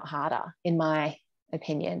smarter, not harder, in my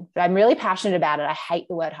opinion. But I'm really passionate about it. I hate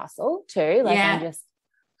the word hustle too. Like I'm just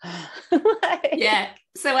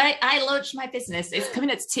So I launched my business. It's coming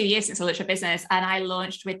up to 2 years since I launched my business, and I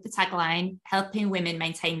launched with the tagline, helping women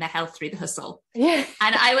maintain their health through the hustle. And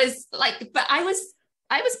I was like, but I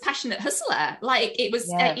was passionate hustler. Like it was,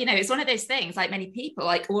 you know, it's one of those things, like many people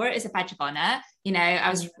like wore it as a badge of honor. You know,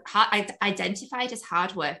 I identified as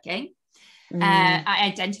hardworking.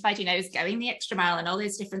 I identified, you know, as going the extra mile and all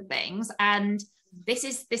those different things. And this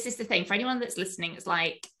is the thing for anyone that's listening. It's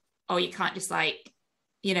like, oh, you can't just like,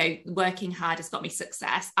 you know, working hard has got me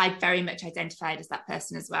success. I very much identified as that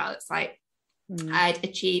person as well. It's like I'd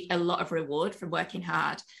achieved a lot of reward from working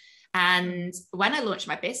hard. And when I launched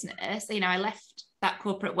my business, you know, I left that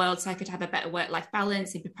corporate world so I could have a better work-life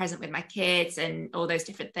balance and be present with my kids and all those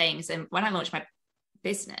different things. And when I launched my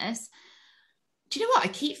business, do you know what? I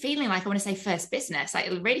keep feeling like I want to say first business. Like,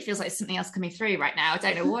 it really feels like something else coming through right now. I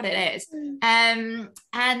don't know what it is.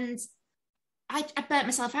 And I burnt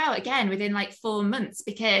myself out again within like 4 months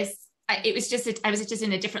because I was just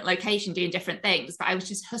in a different location doing different things, but I was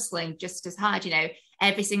just hustling just as hard. You know,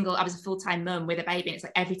 I was a full-time mum with a baby, and it's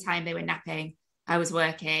like every time they were napping, I was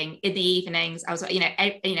working. In the evenings, I was,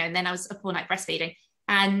 and then I was up all night breastfeeding.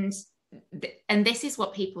 And this is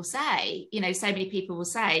what people say. You know, so many people will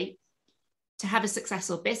say, to have a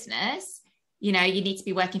successful business, you know, you need to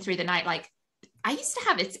be working through the night. Like, I used to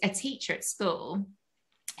have a teacher at school.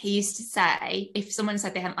 He used to say, if someone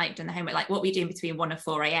said they hadn't like done the homework, like, what were you doing between 1 and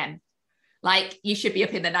 4 a.m.? Like, you should be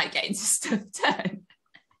up in the night getting stuff done.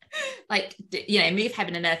 Like, you know, move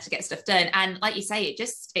heaven and earth to get stuff done. And like you say,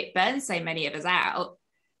 it burns so many of us out.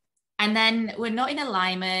 And then we're not in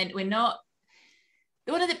alignment.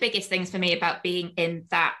 One of the biggest things for me about being in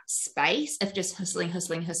that space of just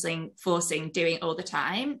hustling, forcing, doing all the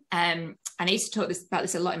time. And I used to talk about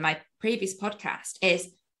this a lot in my previous podcast, is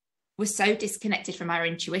we're so disconnected from our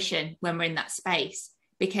intuition when we're in that space,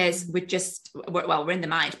 because we're in the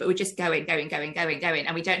mind, but we're just going.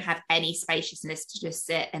 And we don't have any spaciousness to just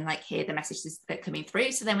sit and like hear the messages that are coming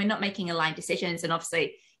through. So then we're not making aligned decisions. And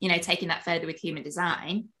obviously, you know, taking that further with human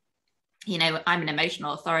design, you know, I'm an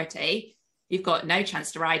emotional authority. You've got no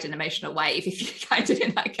chance to ride an emotional wave if you're kind of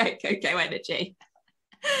in that go energy.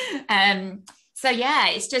 So yeah,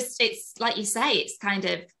 it's like you say, it's kind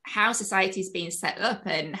of how society's being set up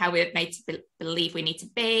and how we're made to believe we need to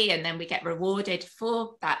be, and then we get rewarded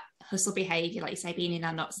for that hustle behavior, like you say, being in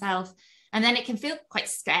our not self. And then it can feel quite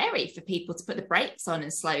scary for people to put the brakes on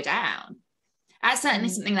and slow down. That's certainly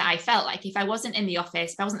something that I felt like. If I wasn't in the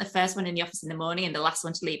office, if I wasn't the first one in the office in the morning and the last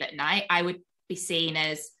one to leave at night, I would be seen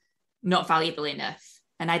as not valuable enough,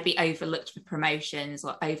 and I'd be overlooked for promotions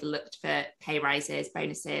or overlooked for pay rises,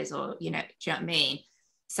 bonuses, or, you know, do you know what I mean?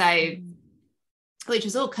 So, which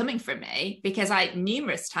was all coming from me, because I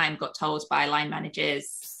numerous times got told by line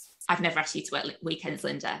managers, I've never asked you to work weekends,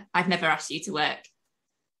 Lynda. I've never asked you to work,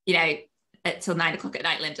 you know, till 9 o'clock at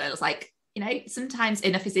night, Lynda. It was like, you know, sometimes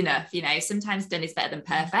enough is enough, you know, sometimes done is better than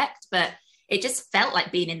perfect, but it just felt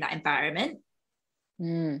like being in that environment.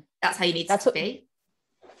 That's how you need to be.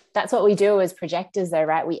 That's what we do as projectors though,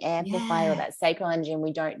 right? We amplify all that sacral energy, and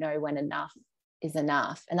we don't know when enough is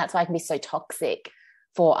enough. And that's why it can be so toxic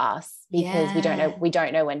for us, because we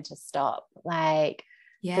don't know when to stop. Like,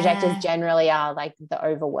 projectors generally are like the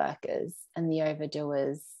overworkers and the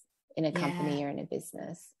overdoers in a company or in a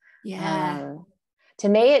business. To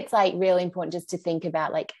me, it's like really important just to think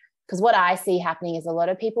about, like, because what I see happening is a lot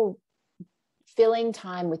of people filling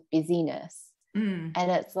time with busyness. And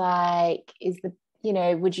it's like,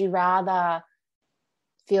 would you rather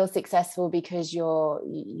feel successful because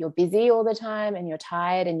you're busy all the time and you're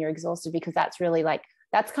tired and you're exhausted? Because that's really like,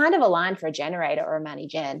 that's kind of a line for a generator or a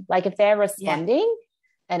Manny-Gen. Like, if they're responding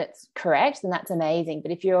and it's correct, then that's amazing.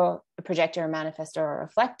 But if you're a projector, a manifestor, or a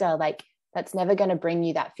reflector, like, that's never going to bring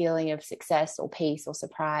you that feeling of success or peace or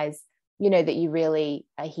surprise, you know, that you really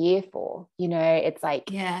are here for. You know, it's like,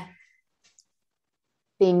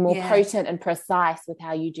 being more potent and precise with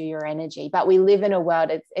how you do your energy. But we live in a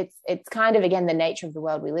world, it's kind of, again, the nature of the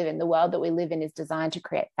world we live in. The world that we live in is designed to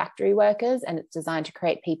create factory workers, and it's designed to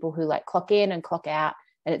create people who like clock in and clock out,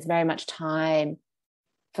 and it's very much time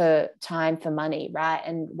for money, right?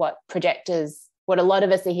 And what a lot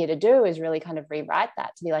of us are here to do is really kind of rewrite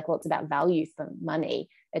that, to be like, well, it's about value for money.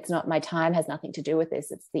 It's not, my time has nothing to do with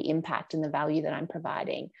this. It's the impact and the value that I'm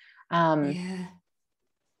providing.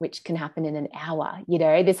 Which can happen in an hour, you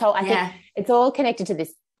know, this whole, I think it's all connected to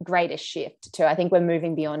this greater shift too. I think we're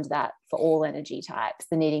moving beyond that for all energy types,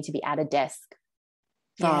 the needing to be at a desk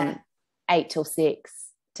from 8 till 6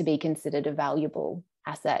 to be considered a valuable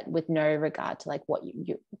asset, with no regard to like what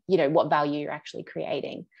you know, what value you're actually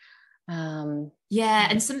creating. And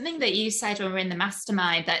something that you said when we're in the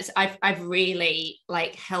mastermind that I've really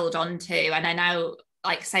like held on to, and I now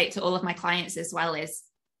like say it to all of my clients as well, is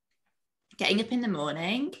getting up in the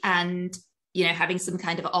morning and, you know, having some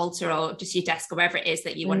kind of altar or just your desk or wherever it is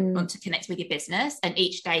that you want to connect with your business, and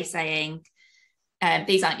each day saying,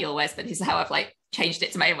 these aren't your words, but this is how I've like changed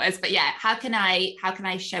it to my own words, but how can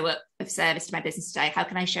I show up of service to my business today? How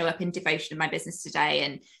can I show up in devotion to my business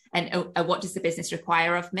today? And what does the business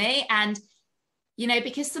require of me? And, you know,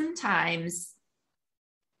 because sometimes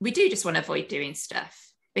we do just want to avoid doing stuff.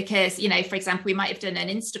 Because, you know, for example, we might have done an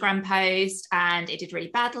Instagram post and it did really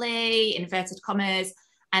badly, inverted commas,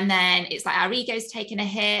 And then it's like our ego's taken a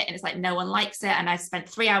hit and it's like no one likes it. And I spent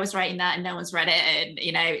 3 hours writing that and no one's read it. And,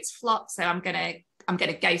 you know, it's flopped. So I'm gonna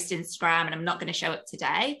ghost Instagram and I'm not gonna show up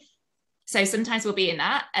today. So sometimes we'll be in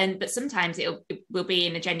that. But sometimes we'll be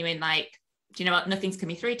in a genuine, like, do you know what? Nothing's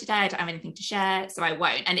coming through today. I don't have anything to share, so I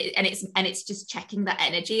won't. And it's just checking that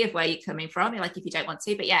energy of where you're coming from. You're like, if you don't want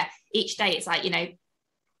to, but yeah, each day it's like, you know,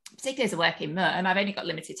 particularly as a working mum, I've only got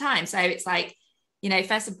limited time. So it's like, you know,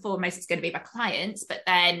 first and foremost, it's going to be my clients. But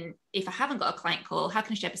then if I haven't got a client call, how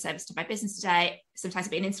can I share a service to my business today? Sometimes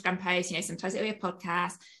it'll be an Instagram post, you know, sometimes it'll be a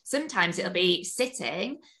podcast. Sometimes it'll be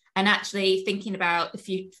sitting and actually thinking about the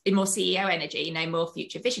future, more CEO energy, you know, more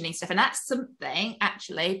future visioning stuff. And that's something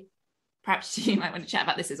actually, perhaps you might want to chat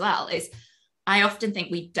about this as well, is I often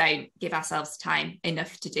think we don't give ourselves time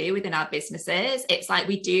enough to do within our businesses. It's like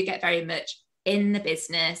we do get very much in the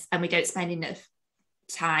business and we don't spend enough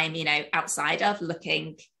time, you know, outside of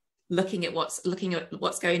looking at what's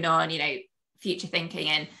going on, you know, future thinking.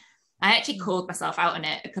 And I actually called myself out on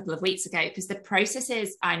it a couple of weeks ago, because the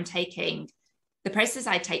processes I take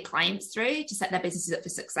clients through to set their businesses up for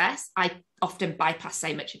success, I often bypass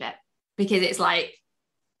so much of it, because it's like,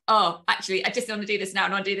 oh, actually, I just want to do this now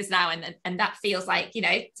and I want to do this now. And that feels like, you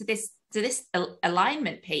know, to this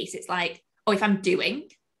alignment piece, it's like, oh, if I'm going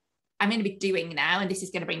to be doing now, and this is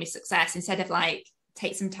going to bring me success, instead of like,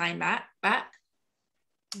 take some time back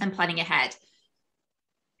and planning ahead.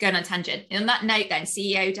 Going on tangent. And on that note then,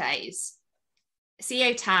 CEO days,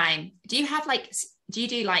 CEO time, do you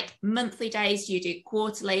do like monthly days? Do you do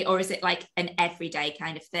quarterly, or is it like an everyday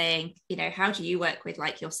kind of thing? You know, how do you work with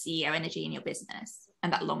like your CEO energy in your business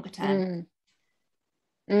and that longer term?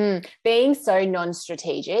 Being so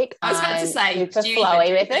non-strategic, I was about to say, super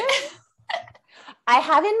flowy with it. I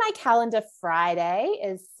have in my calendar Friday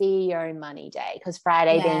as CEO money day, because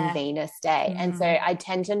Friday being Venus day. And so I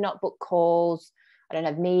tend to not book calls. I don't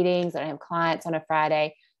have meetings. I don't have clients on a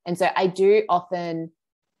Friday. And so I do often,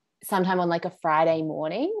 sometime on like a Friday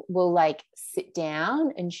morning, will like sit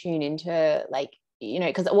down and tune into like, you know,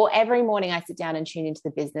 because every morning I sit down and tune into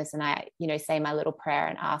the business and I, you know, say my little prayer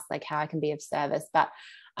and ask like how I can be of service. But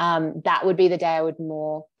that would be the day I would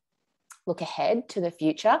more look ahead to the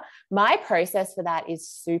future. My process for that is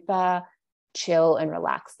super chill and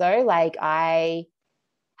relaxed though. Like I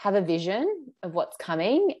have a vision of what's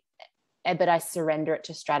coming, but I surrender it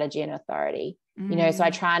to strategy and authority, you know, so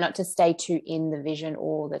I try not to stay too in the vision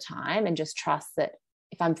all the time and just trust that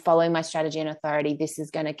if I'm following my strategy and authority, this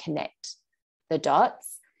is going to connect the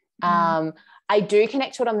dots. I do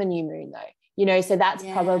connect to it on the new moon though, you know, so that's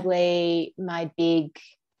probably my big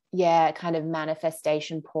kind of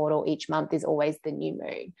manifestation portal each month is always the new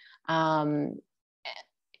moon.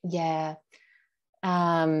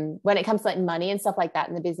 When it comes to like money and stuff like that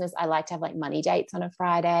in the business, I like to have like money dates on a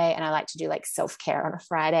Friday, and I like to do like self-care on a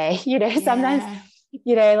Friday, you know, sometimes,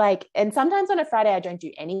 you know, like, and sometimes on a Friday, I don't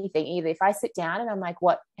do anything either. If I sit down and I'm like,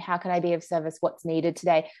 how can I be of service? What's needed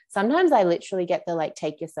today? Sometimes I literally get the, like,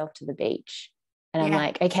 take yourself to the beach. And I'm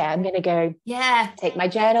like, okay, I'm going to go take my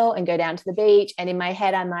journal and go down to the beach. And in my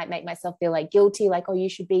head, I might make myself feel like guilty, like, oh, you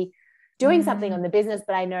should be doing something on the business.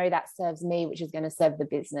 But I know that serves me, which is going to serve the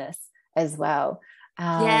business as well.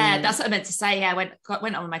 That's what I meant to say. I went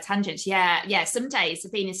on my tangents. Some days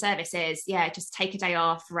of being in service is just take a day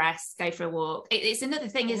off, rest, go for a walk. It's another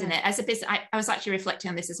thing, isn't it? As a business, I was actually reflecting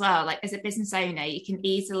on this as well. Like, as a business owner, you can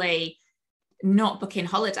easily not book in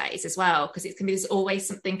holidays as well, because it can be, there's always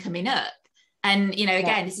something coming up. And, you know,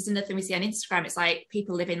 again, this is another thing we see on Instagram. It's like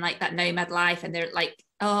people living like that nomad life, and they're like,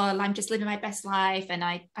 oh, I'm just living my best life and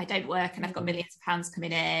I don't work and I've got millions of pounds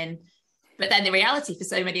coming in. But then the reality for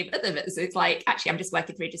so many of others, it's like, actually, I'm just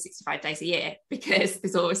working 365 days a year, because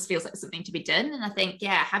this always feels like something to be done. And I think,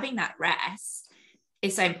 having that rest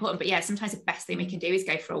is so important. But sometimes the best thing we can do is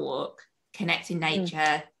go for a walk, connect in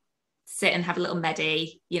nature, sit and have a little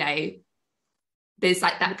medi, you know, there's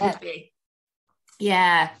like, that could be.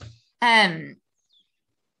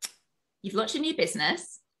 You've launched a new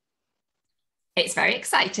business. It's very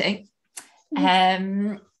exciting.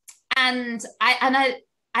 And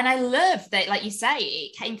I love that, like you say,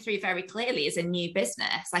 it came through very clearly as a new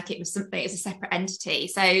business, like it was something, it's a separate entity.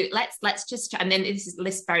 So let's just, and then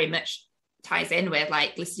this very much ties in with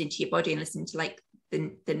like listening to your body and listening to like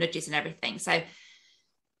the nudges and everything. So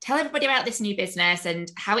tell everybody about this new business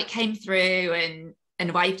and how it came through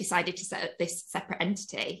and why you've decided to set up this separate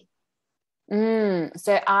entity.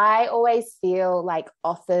 So I always feel like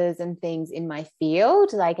offers and things in my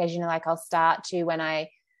field, like, as you know, like I'll start to,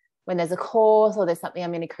 when there's a course or there's something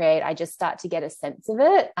I'm going to create, I just start to get a sense of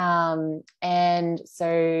it. And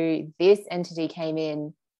so this entity came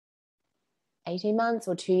in 18 months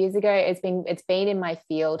or 2 years ago. It's been in my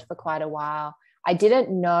field for quite a while. I didn't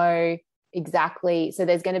know exactly. So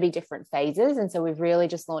there's going to be different phases. And so we've really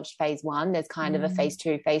just launched phase 1. There's kind of a phase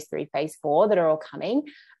 2, phase 3, phase 4 that are all coming.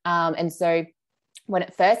 And so when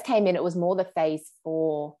it first came in, it was more the phase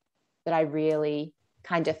 4 that I really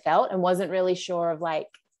kind of felt and wasn't really sure of like,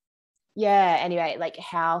 anyway, like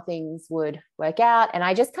how things would work out. And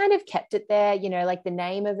I just kind of kept it there, like the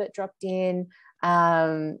name of it dropped in.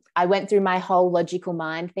 I went through my whole logical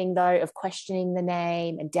mind thing though, of questioning the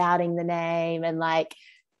name and doubting the name, and like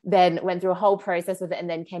then went through a whole process with it, and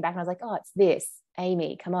then came back and I was like, oh, it's this,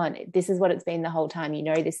 Amy, come on, this is what it's been the whole time.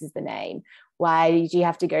 This is the name. Why did you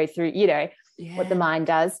have to go through, what the mind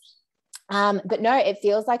does? But no, it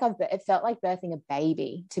feels like it felt like birthing a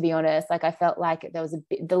baby, to be honest. Like I felt like there was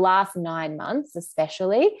the last 9 months,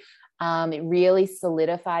 especially, it really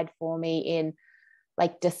solidified for me in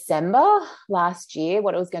like December last year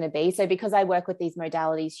what it was going to be. So because I work with these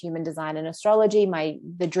modalities, human design and astrology,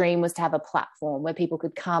 the dream was to have a platform where people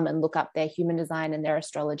could come and look up their human design and their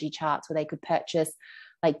astrology charts, where they could purchase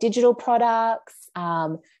like digital products.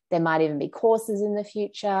 There might even be courses in the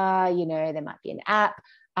future, there might be an app,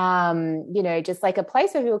 just like a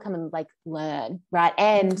place where people come and like learn, right?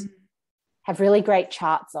 And have really great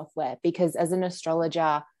chart software, because as an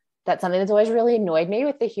astrologer, that's something that's always really annoyed me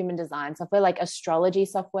with the human design software. Like astrology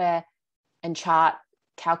software and chart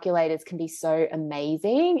calculators can be so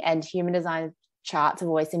amazing, and human design charts have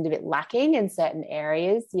always seemed a bit lacking in certain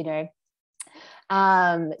areas, literally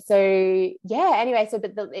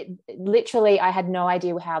I had no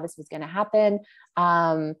idea how this was going to happen.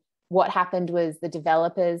 What happened was the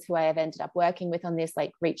developers who I have ended up working with on this,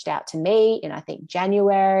 like, reached out to me in, I think,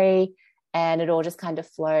 January, and it all just kind of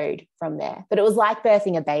flowed from there. But it was like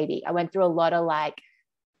birthing a baby. I went through a lot of like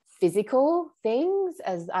physical things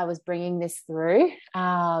as I was bringing this through.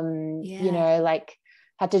 Like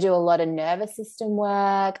had to do a lot of nervous system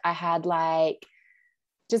work. I had like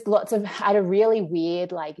I had a really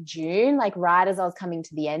weird like June, like right as I was coming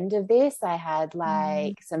to the end of this, I had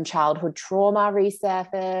like some childhood trauma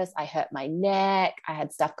resurface. I hurt my neck. I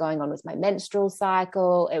had stuff going on with my menstrual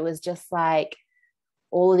cycle. It was just like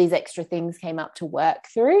all of these extra things came up to work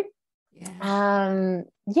through.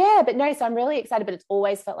 But no, so I'm really excited, but it's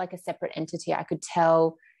always felt like a separate entity. I could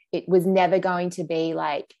tell it was never going to be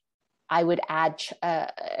like I would add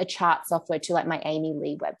a chart software to like my Amy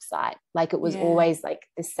Lea website. Like it was always like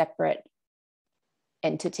this separate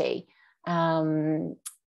entity. And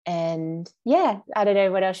I don't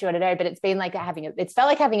know what else you want to know, but it's been like it's felt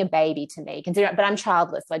like having a baby to me, but I'm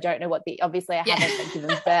childless, so I don't know obviously I haven't been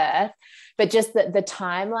given birth, but just the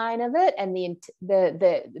timeline of it, and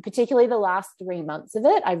the particularly the last 3 months of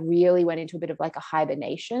it, I really went into a bit of like a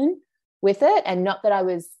hibernation with it. And not that I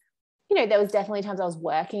was, there was definitely times I was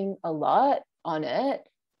working a lot on it,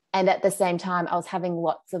 and at the same time I was having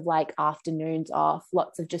lots of like afternoons off,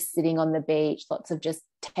 lots of just sitting on the beach, lots of just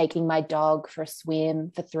taking my dog for a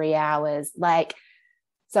swim for 3 hours. Like,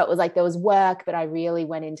 so it was like there was work, but I really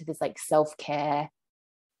went into this like self-care,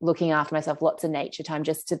 looking after myself, lots of nature time,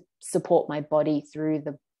 just to support my body through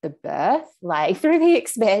the birth, like through the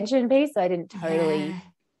expansion piece, so I didn't totally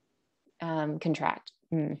contract.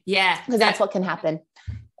 Because that's what can happen.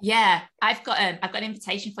 I've got an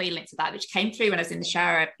invitation for you linked to that, which came through when I was in the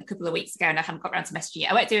shower a couple of weeks ago, and I haven't got around to messaging you.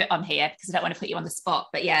 I won't do it on here because I don't want to put you on the spot,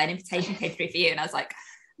 but an invitation came through for you, and I was like, I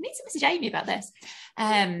need to message Amy about this.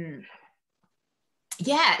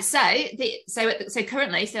 So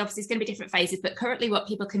currently, so obviously it's going to be different phases, but currently what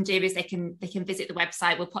people can do is they can visit the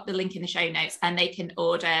website. We'll put the link in the show notes, and they can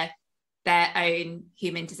order their own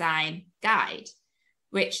human design guide,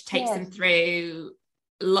 which takes them through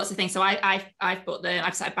lots of things. So I've bought them.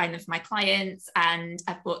 I've started buying them for my clients, and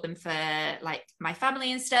I've bought them for like my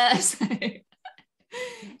family and stuff.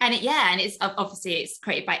 And it's obviously it's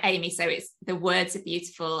created by Amy, so it's the words are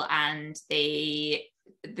beautiful, and the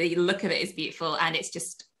look of it is beautiful, and it's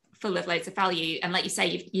just full of loads of value. And like you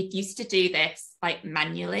say, you used to do this like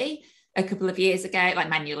manually a couple of years ago. Like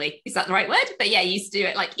manually, is that the right word? But you used to do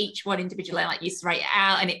it like each one individually, and like used to write it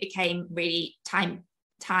out, and it became really time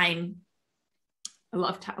a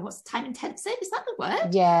lot of time. What's time intensive? Is that the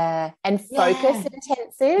word? And focus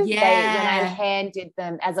intensive. When I hand did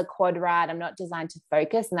them as a quad ride, I'm not designed to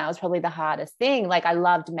focus, and that was probably the hardest thing. Like I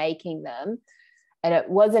loved making them, and it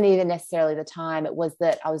wasn't even necessarily the time. It was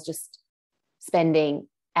that I was just spending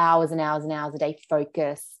hours and hours and hours a day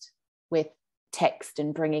focused with text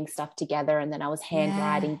and bringing stuff together, and then I was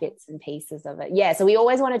handwriting bits and pieces of it. So we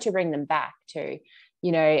always wanted to bring them back too,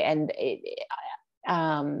 and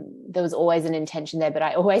there was always an intention there, but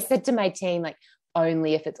I always said to my team, like,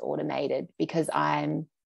 only if it's automated, because I'm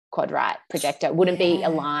quadrate projector. Wouldn't be Yeah.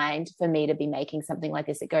 aligned for me to be making something like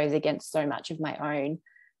this. It goes against so much of my own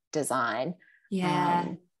design. Yeah.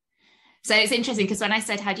 So it's interesting because when I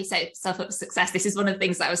said, how do you set yourself up for success? This is one of the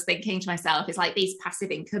things that I was thinking to myself, is like these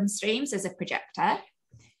passive income streams as a projector.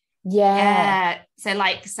 Yeah. So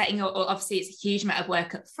like setting up, obviously it's a huge amount of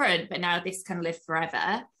work up front, but now this can live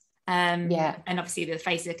forever. And obviously the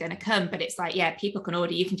phases are going to come, but it's like, yeah, people can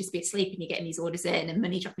order, you can just be asleep and you're getting these orders in and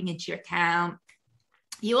money dropping into your account.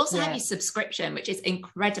 You also have your subscription, which is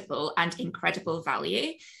incredible and incredible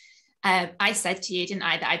value. I said to you, didn't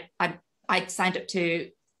I, that I signed up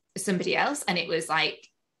to somebody else and it was like,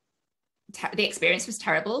 the experience was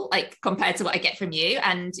terrible, like compared to what I get from you,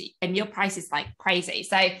 and your price is like crazy.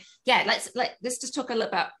 So yeah, let's just talk a little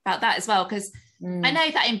bit about that as well, because I know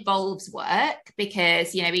that involves work,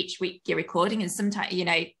 because you know each week you're recording and sometimes you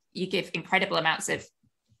know you give incredible amounts of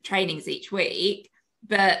trainings each week,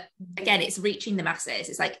 but again it's reaching the masses.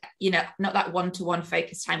 It's like, you know, not that one-to-one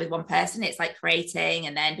focus time with one person. It's like creating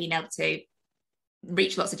and then being able to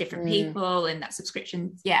reach lots of different people, and that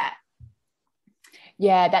subscription.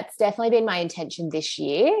 Yeah, that's definitely been my intention this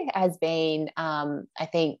year, has been, I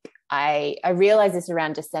think I realized this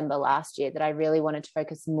around December last year, that I really wanted to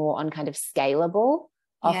focus more on kind of scalable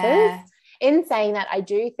offers. In saying that, I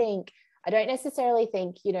don't necessarily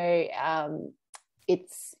think, you know,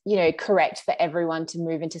 it's, you know, correct for everyone to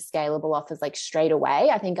move into scalable offers like straight away.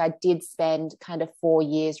 I think I did spend kind of 4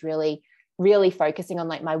 years really focusing on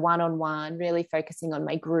like my one-on-one, really focusing on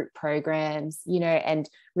my group programs, you know, and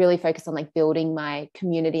really focus on like building my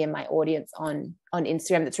community and my audience on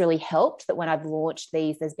Instagram. That's really helped, that when I've launched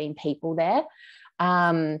these, there's been people there.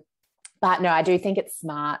 But no, I do think it's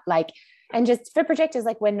smart. Like, and just for projectors,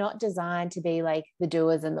 like we're not designed to be like the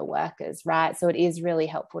doers and the workers, right? So it is really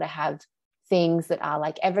helpful to have things that are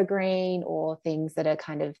like evergreen, or things that are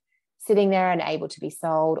kind of sitting there and able to be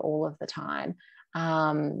sold all of the time.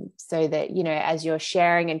 So that, you know, as you're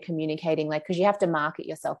sharing and communicating, like, because you have to market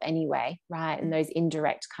yourself anyway, right? And those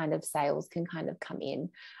indirect kind of sales can kind of come in.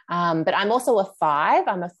 But I'm also a 5.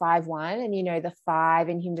 I'm a 5/1, and you know, the 5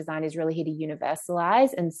 in human design is really here to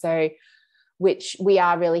universalize, and so which we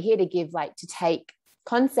are really here to give, like, to take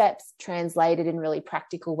concepts translated in really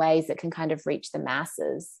practical ways that can kind of reach the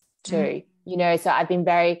masses too. You know, so I've been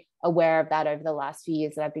very aware of that over the last few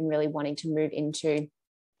years, that I've been really wanting to move into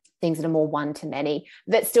things that are more one-to-many,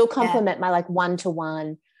 that still complement my like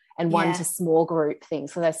one-to-one and one-to-small group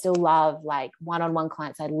things. So I still love like one-on-one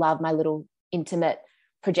clients. I love my little intimate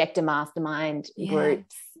projector mastermind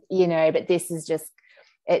groups, you know, but this is just,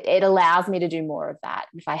 it allows me to do more of that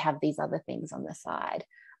if I have these other things on the side.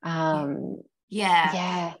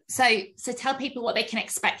 So tell people what they can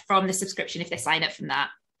expect from the subscription if they sign up from that.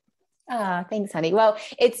 Thanks, honey. Well,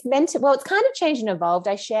 it's kind of changed and evolved.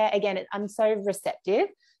 I share, again, I'm so receptive.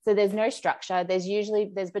 So there's no structure.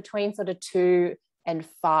 There's between sort of 2 and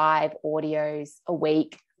 5 audios a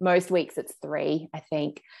week. Most weeks it's 3, I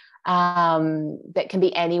think. That can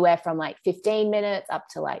be anywhere from like 15 minutes up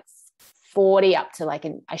to like 40, up to like,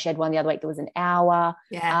 I shared one the other week that was an hour.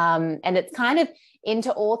 And it's kind of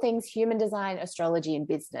into all things human design, astrology, and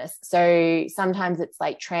business. So sometimes it's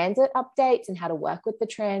like transit updates and how to work with the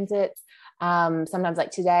transits. Sometimes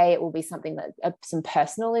like today it will be something that some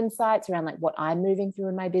personal insights around like what I'm moving through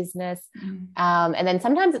in my business. And then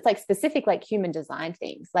sometimes it's like specific like human design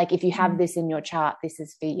things. Like if you have this in your chart, this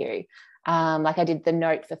is for you. Like I did the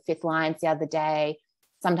note for fifth lines the other day.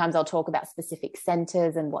 Sometimes I'll talk about specific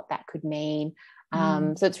centers and what that could mean.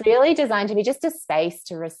 So it's really designed to be just a space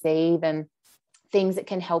to receive and things that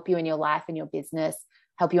can help you in your life and your business,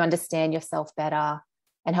 help you understand yourself better,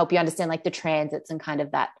 and help you understand like the transits and kind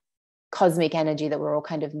of that cosmic energy that we're all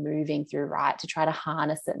kind of moving through, right? To try to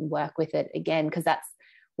harness it and work with it again, because that's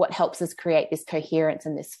what helps us create this coherence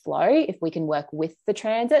and this flow, if we can work with the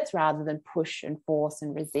transits rather than push and force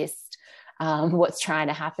and resist what's trying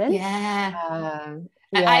to happen.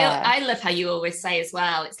 I love how you always say as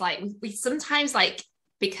well, it's like we sometimes like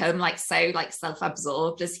become like so like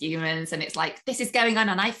self-absorbed as humans, and it's like this is going on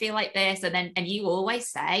and I feel like this, and you always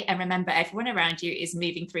say, and remember, everyone around you is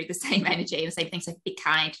moving through the same energy and the same thing, so be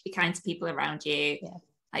kind to people around you.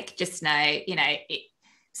 Like just know, you know,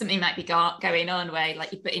 something might be going on where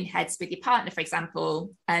like you put in heads with your partner, for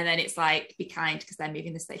example, and then it's like be kind because they're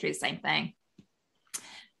moving through the same thing.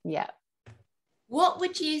 What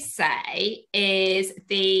would you say is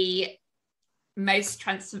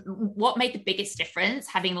what made the biggest difference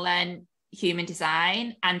having learned human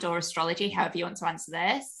design and or astrology, however you want to answer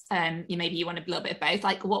this? Maybe you want a little bit of both.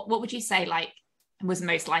 Like what would you say like was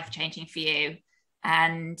most life-changing for you?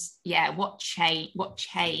 And what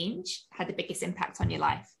change had the biggest impact on your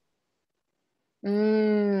life?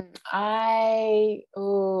 I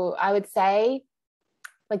would say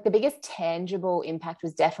like the biggest tangible impact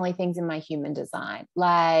was definitely things in my human design,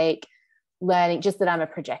 like learning just that I'm a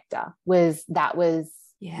projector was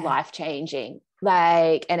life changing.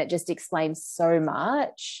 Like, and it just explains so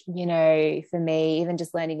much, you know, for me, even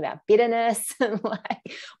just learning about bitterness and like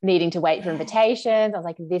needing to wait for invitations. I was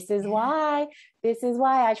like, this is why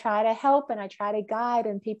I try to help and I try to guide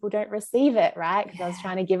and people don't receive it, right? Because I was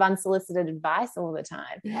trying to give unsolicited advice all the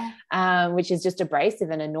time, which is just abrasive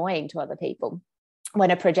and annoying to other people when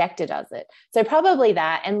a projector does it. So probably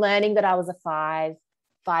that, and learning that I was a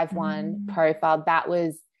 5-1 profile, that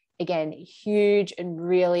was again huge and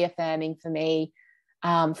really affirming for me,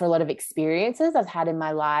 for a lot of experiences I've had in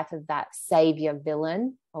my life of that savior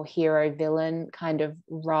villain or hero villain kind of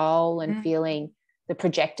role, and feeling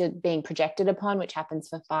being projected upon, which happens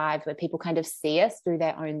for 5, where people kind of see us through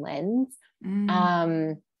their own lens.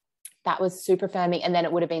 That was super affirming. And then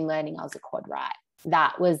it would have been learning I was a quad right.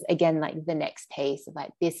 That was again like the next piece of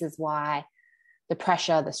like, this is why the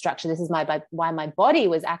pressure, the structure, this is why my body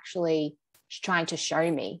was actually trying to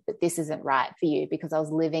show me that this isn't right for you, because I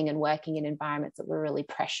was living and working in environments that were really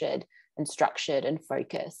pressured and structured and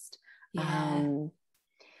focused. And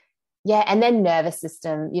then nervous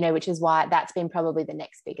system, you know, which is why that's been probably the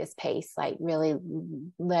next biggest piece, like really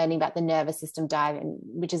learning about the nervous system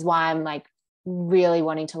which is why I'm like really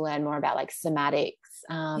wanting to learn more about like somatics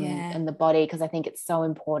and the body, because I think it's so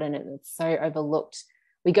important and it's so overlooked.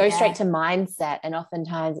 We go straight to mindset, and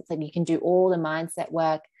oftentimes it's like you can do all the mindset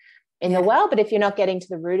work in the world, but if you're not getting to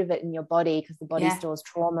the root of it in your body, because the body stores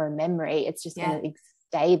trauma and memory, it's just going to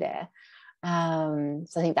stay there.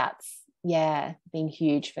 So I think that's been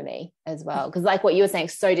huge for me as well, because like what you were saying,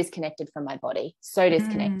 so disconnected from my body, so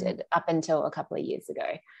disconnected up until a couple of years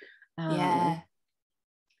ago. I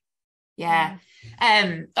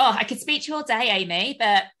could speak to you all day, Amy,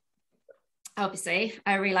 but obviously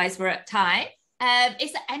I realize we're at time.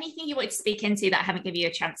 Is there anything you want to speak into that I haven't given you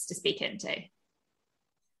a chance to speak into?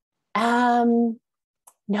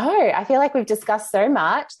 No, I feel like we've discussed so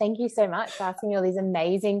much. Thank you so much for asking me all these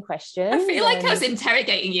amazing questions. I feel like I was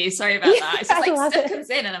interrogating you. Sorry about that. It's just like stuff comes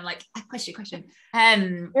in and I'm like, question.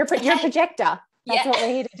 You're a projector. That's what we're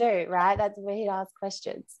here to do, right? We're here to ask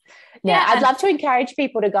questions. I'd love to encourage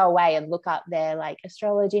people to go away and look up their like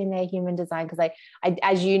astrology and their human design, because I,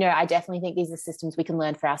 as you know, I definitely think these are systems we can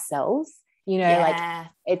learn for ourselves. You know, like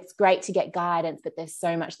it's great to get guidance, but there's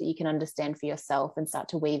so much that you can understand for yourself and start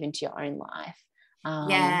to weave into your own life.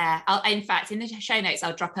 In fact, in the show notes,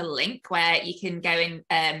 I'll drop a link where you can go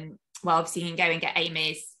and obviously you can go and get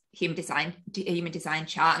Amy's human design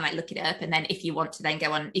chart and like look it up, and then if you want to then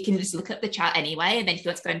go on, you can just look up the chart anyway, and then if you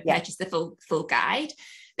want to go and purchase the full guide,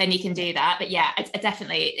 then you can do that. But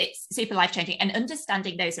definitely it's super life-changing, and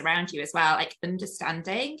understanding those around you as well, like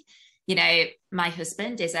understanding, you know, my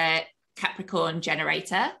husband is a Capricorn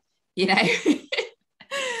generator, you know.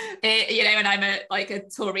 You know, and I'm a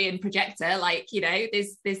Taurian projector, like, you know,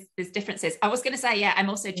 there's differences. I was going to say, I'm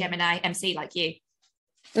also Gemini MC like you.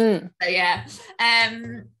 So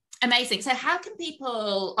amazing. So how can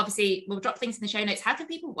people, obviously we'll drop things in the show notes, how can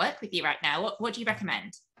people work with you right now? What do you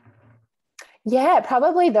recommend?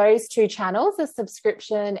 Probably those 2 channels, a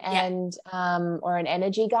subscription and or an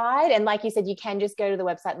energy guide. And like you said, you can just go to the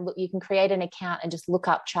website and look, you can create an account and just look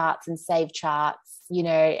up charts and save charts, you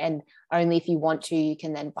know, and only if you want to, you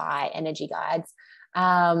can then buy energy guides.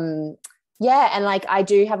 And like I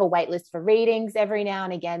do have a wait list for readings. Every now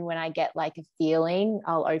and again, when I get like a feeling,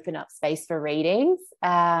 I'll open up space for readings.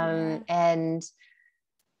 And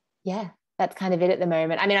that's kind of it at the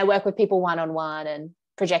moment. I mean, I work with people one-on-one, and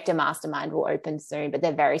Projector Mastermind will open soon, but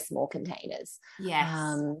they're very small containers.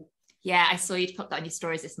 I saw you put that on your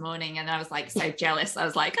stories this morning, and I was like so jealous. I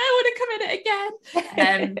was like, I want to come in it again.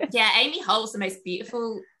 Amy holds the most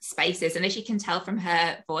beautiful spaces, and as you can tell from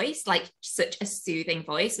her voice, like such a soothing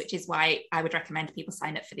voice, which is why I would recommend people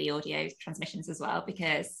sign up for the audio transmissions as well,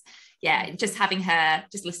 because just having her,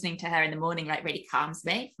 just listening to her in the morning, like really calms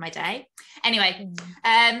me for my day. Anyway,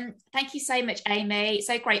 thank you so much, Amy.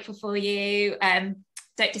 So grateful for you.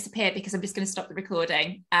 Don't disappear, because I'm just going to stop the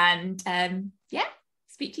recording, and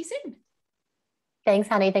speak to you soon. Thanks,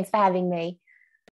 honey. Thanks for having me.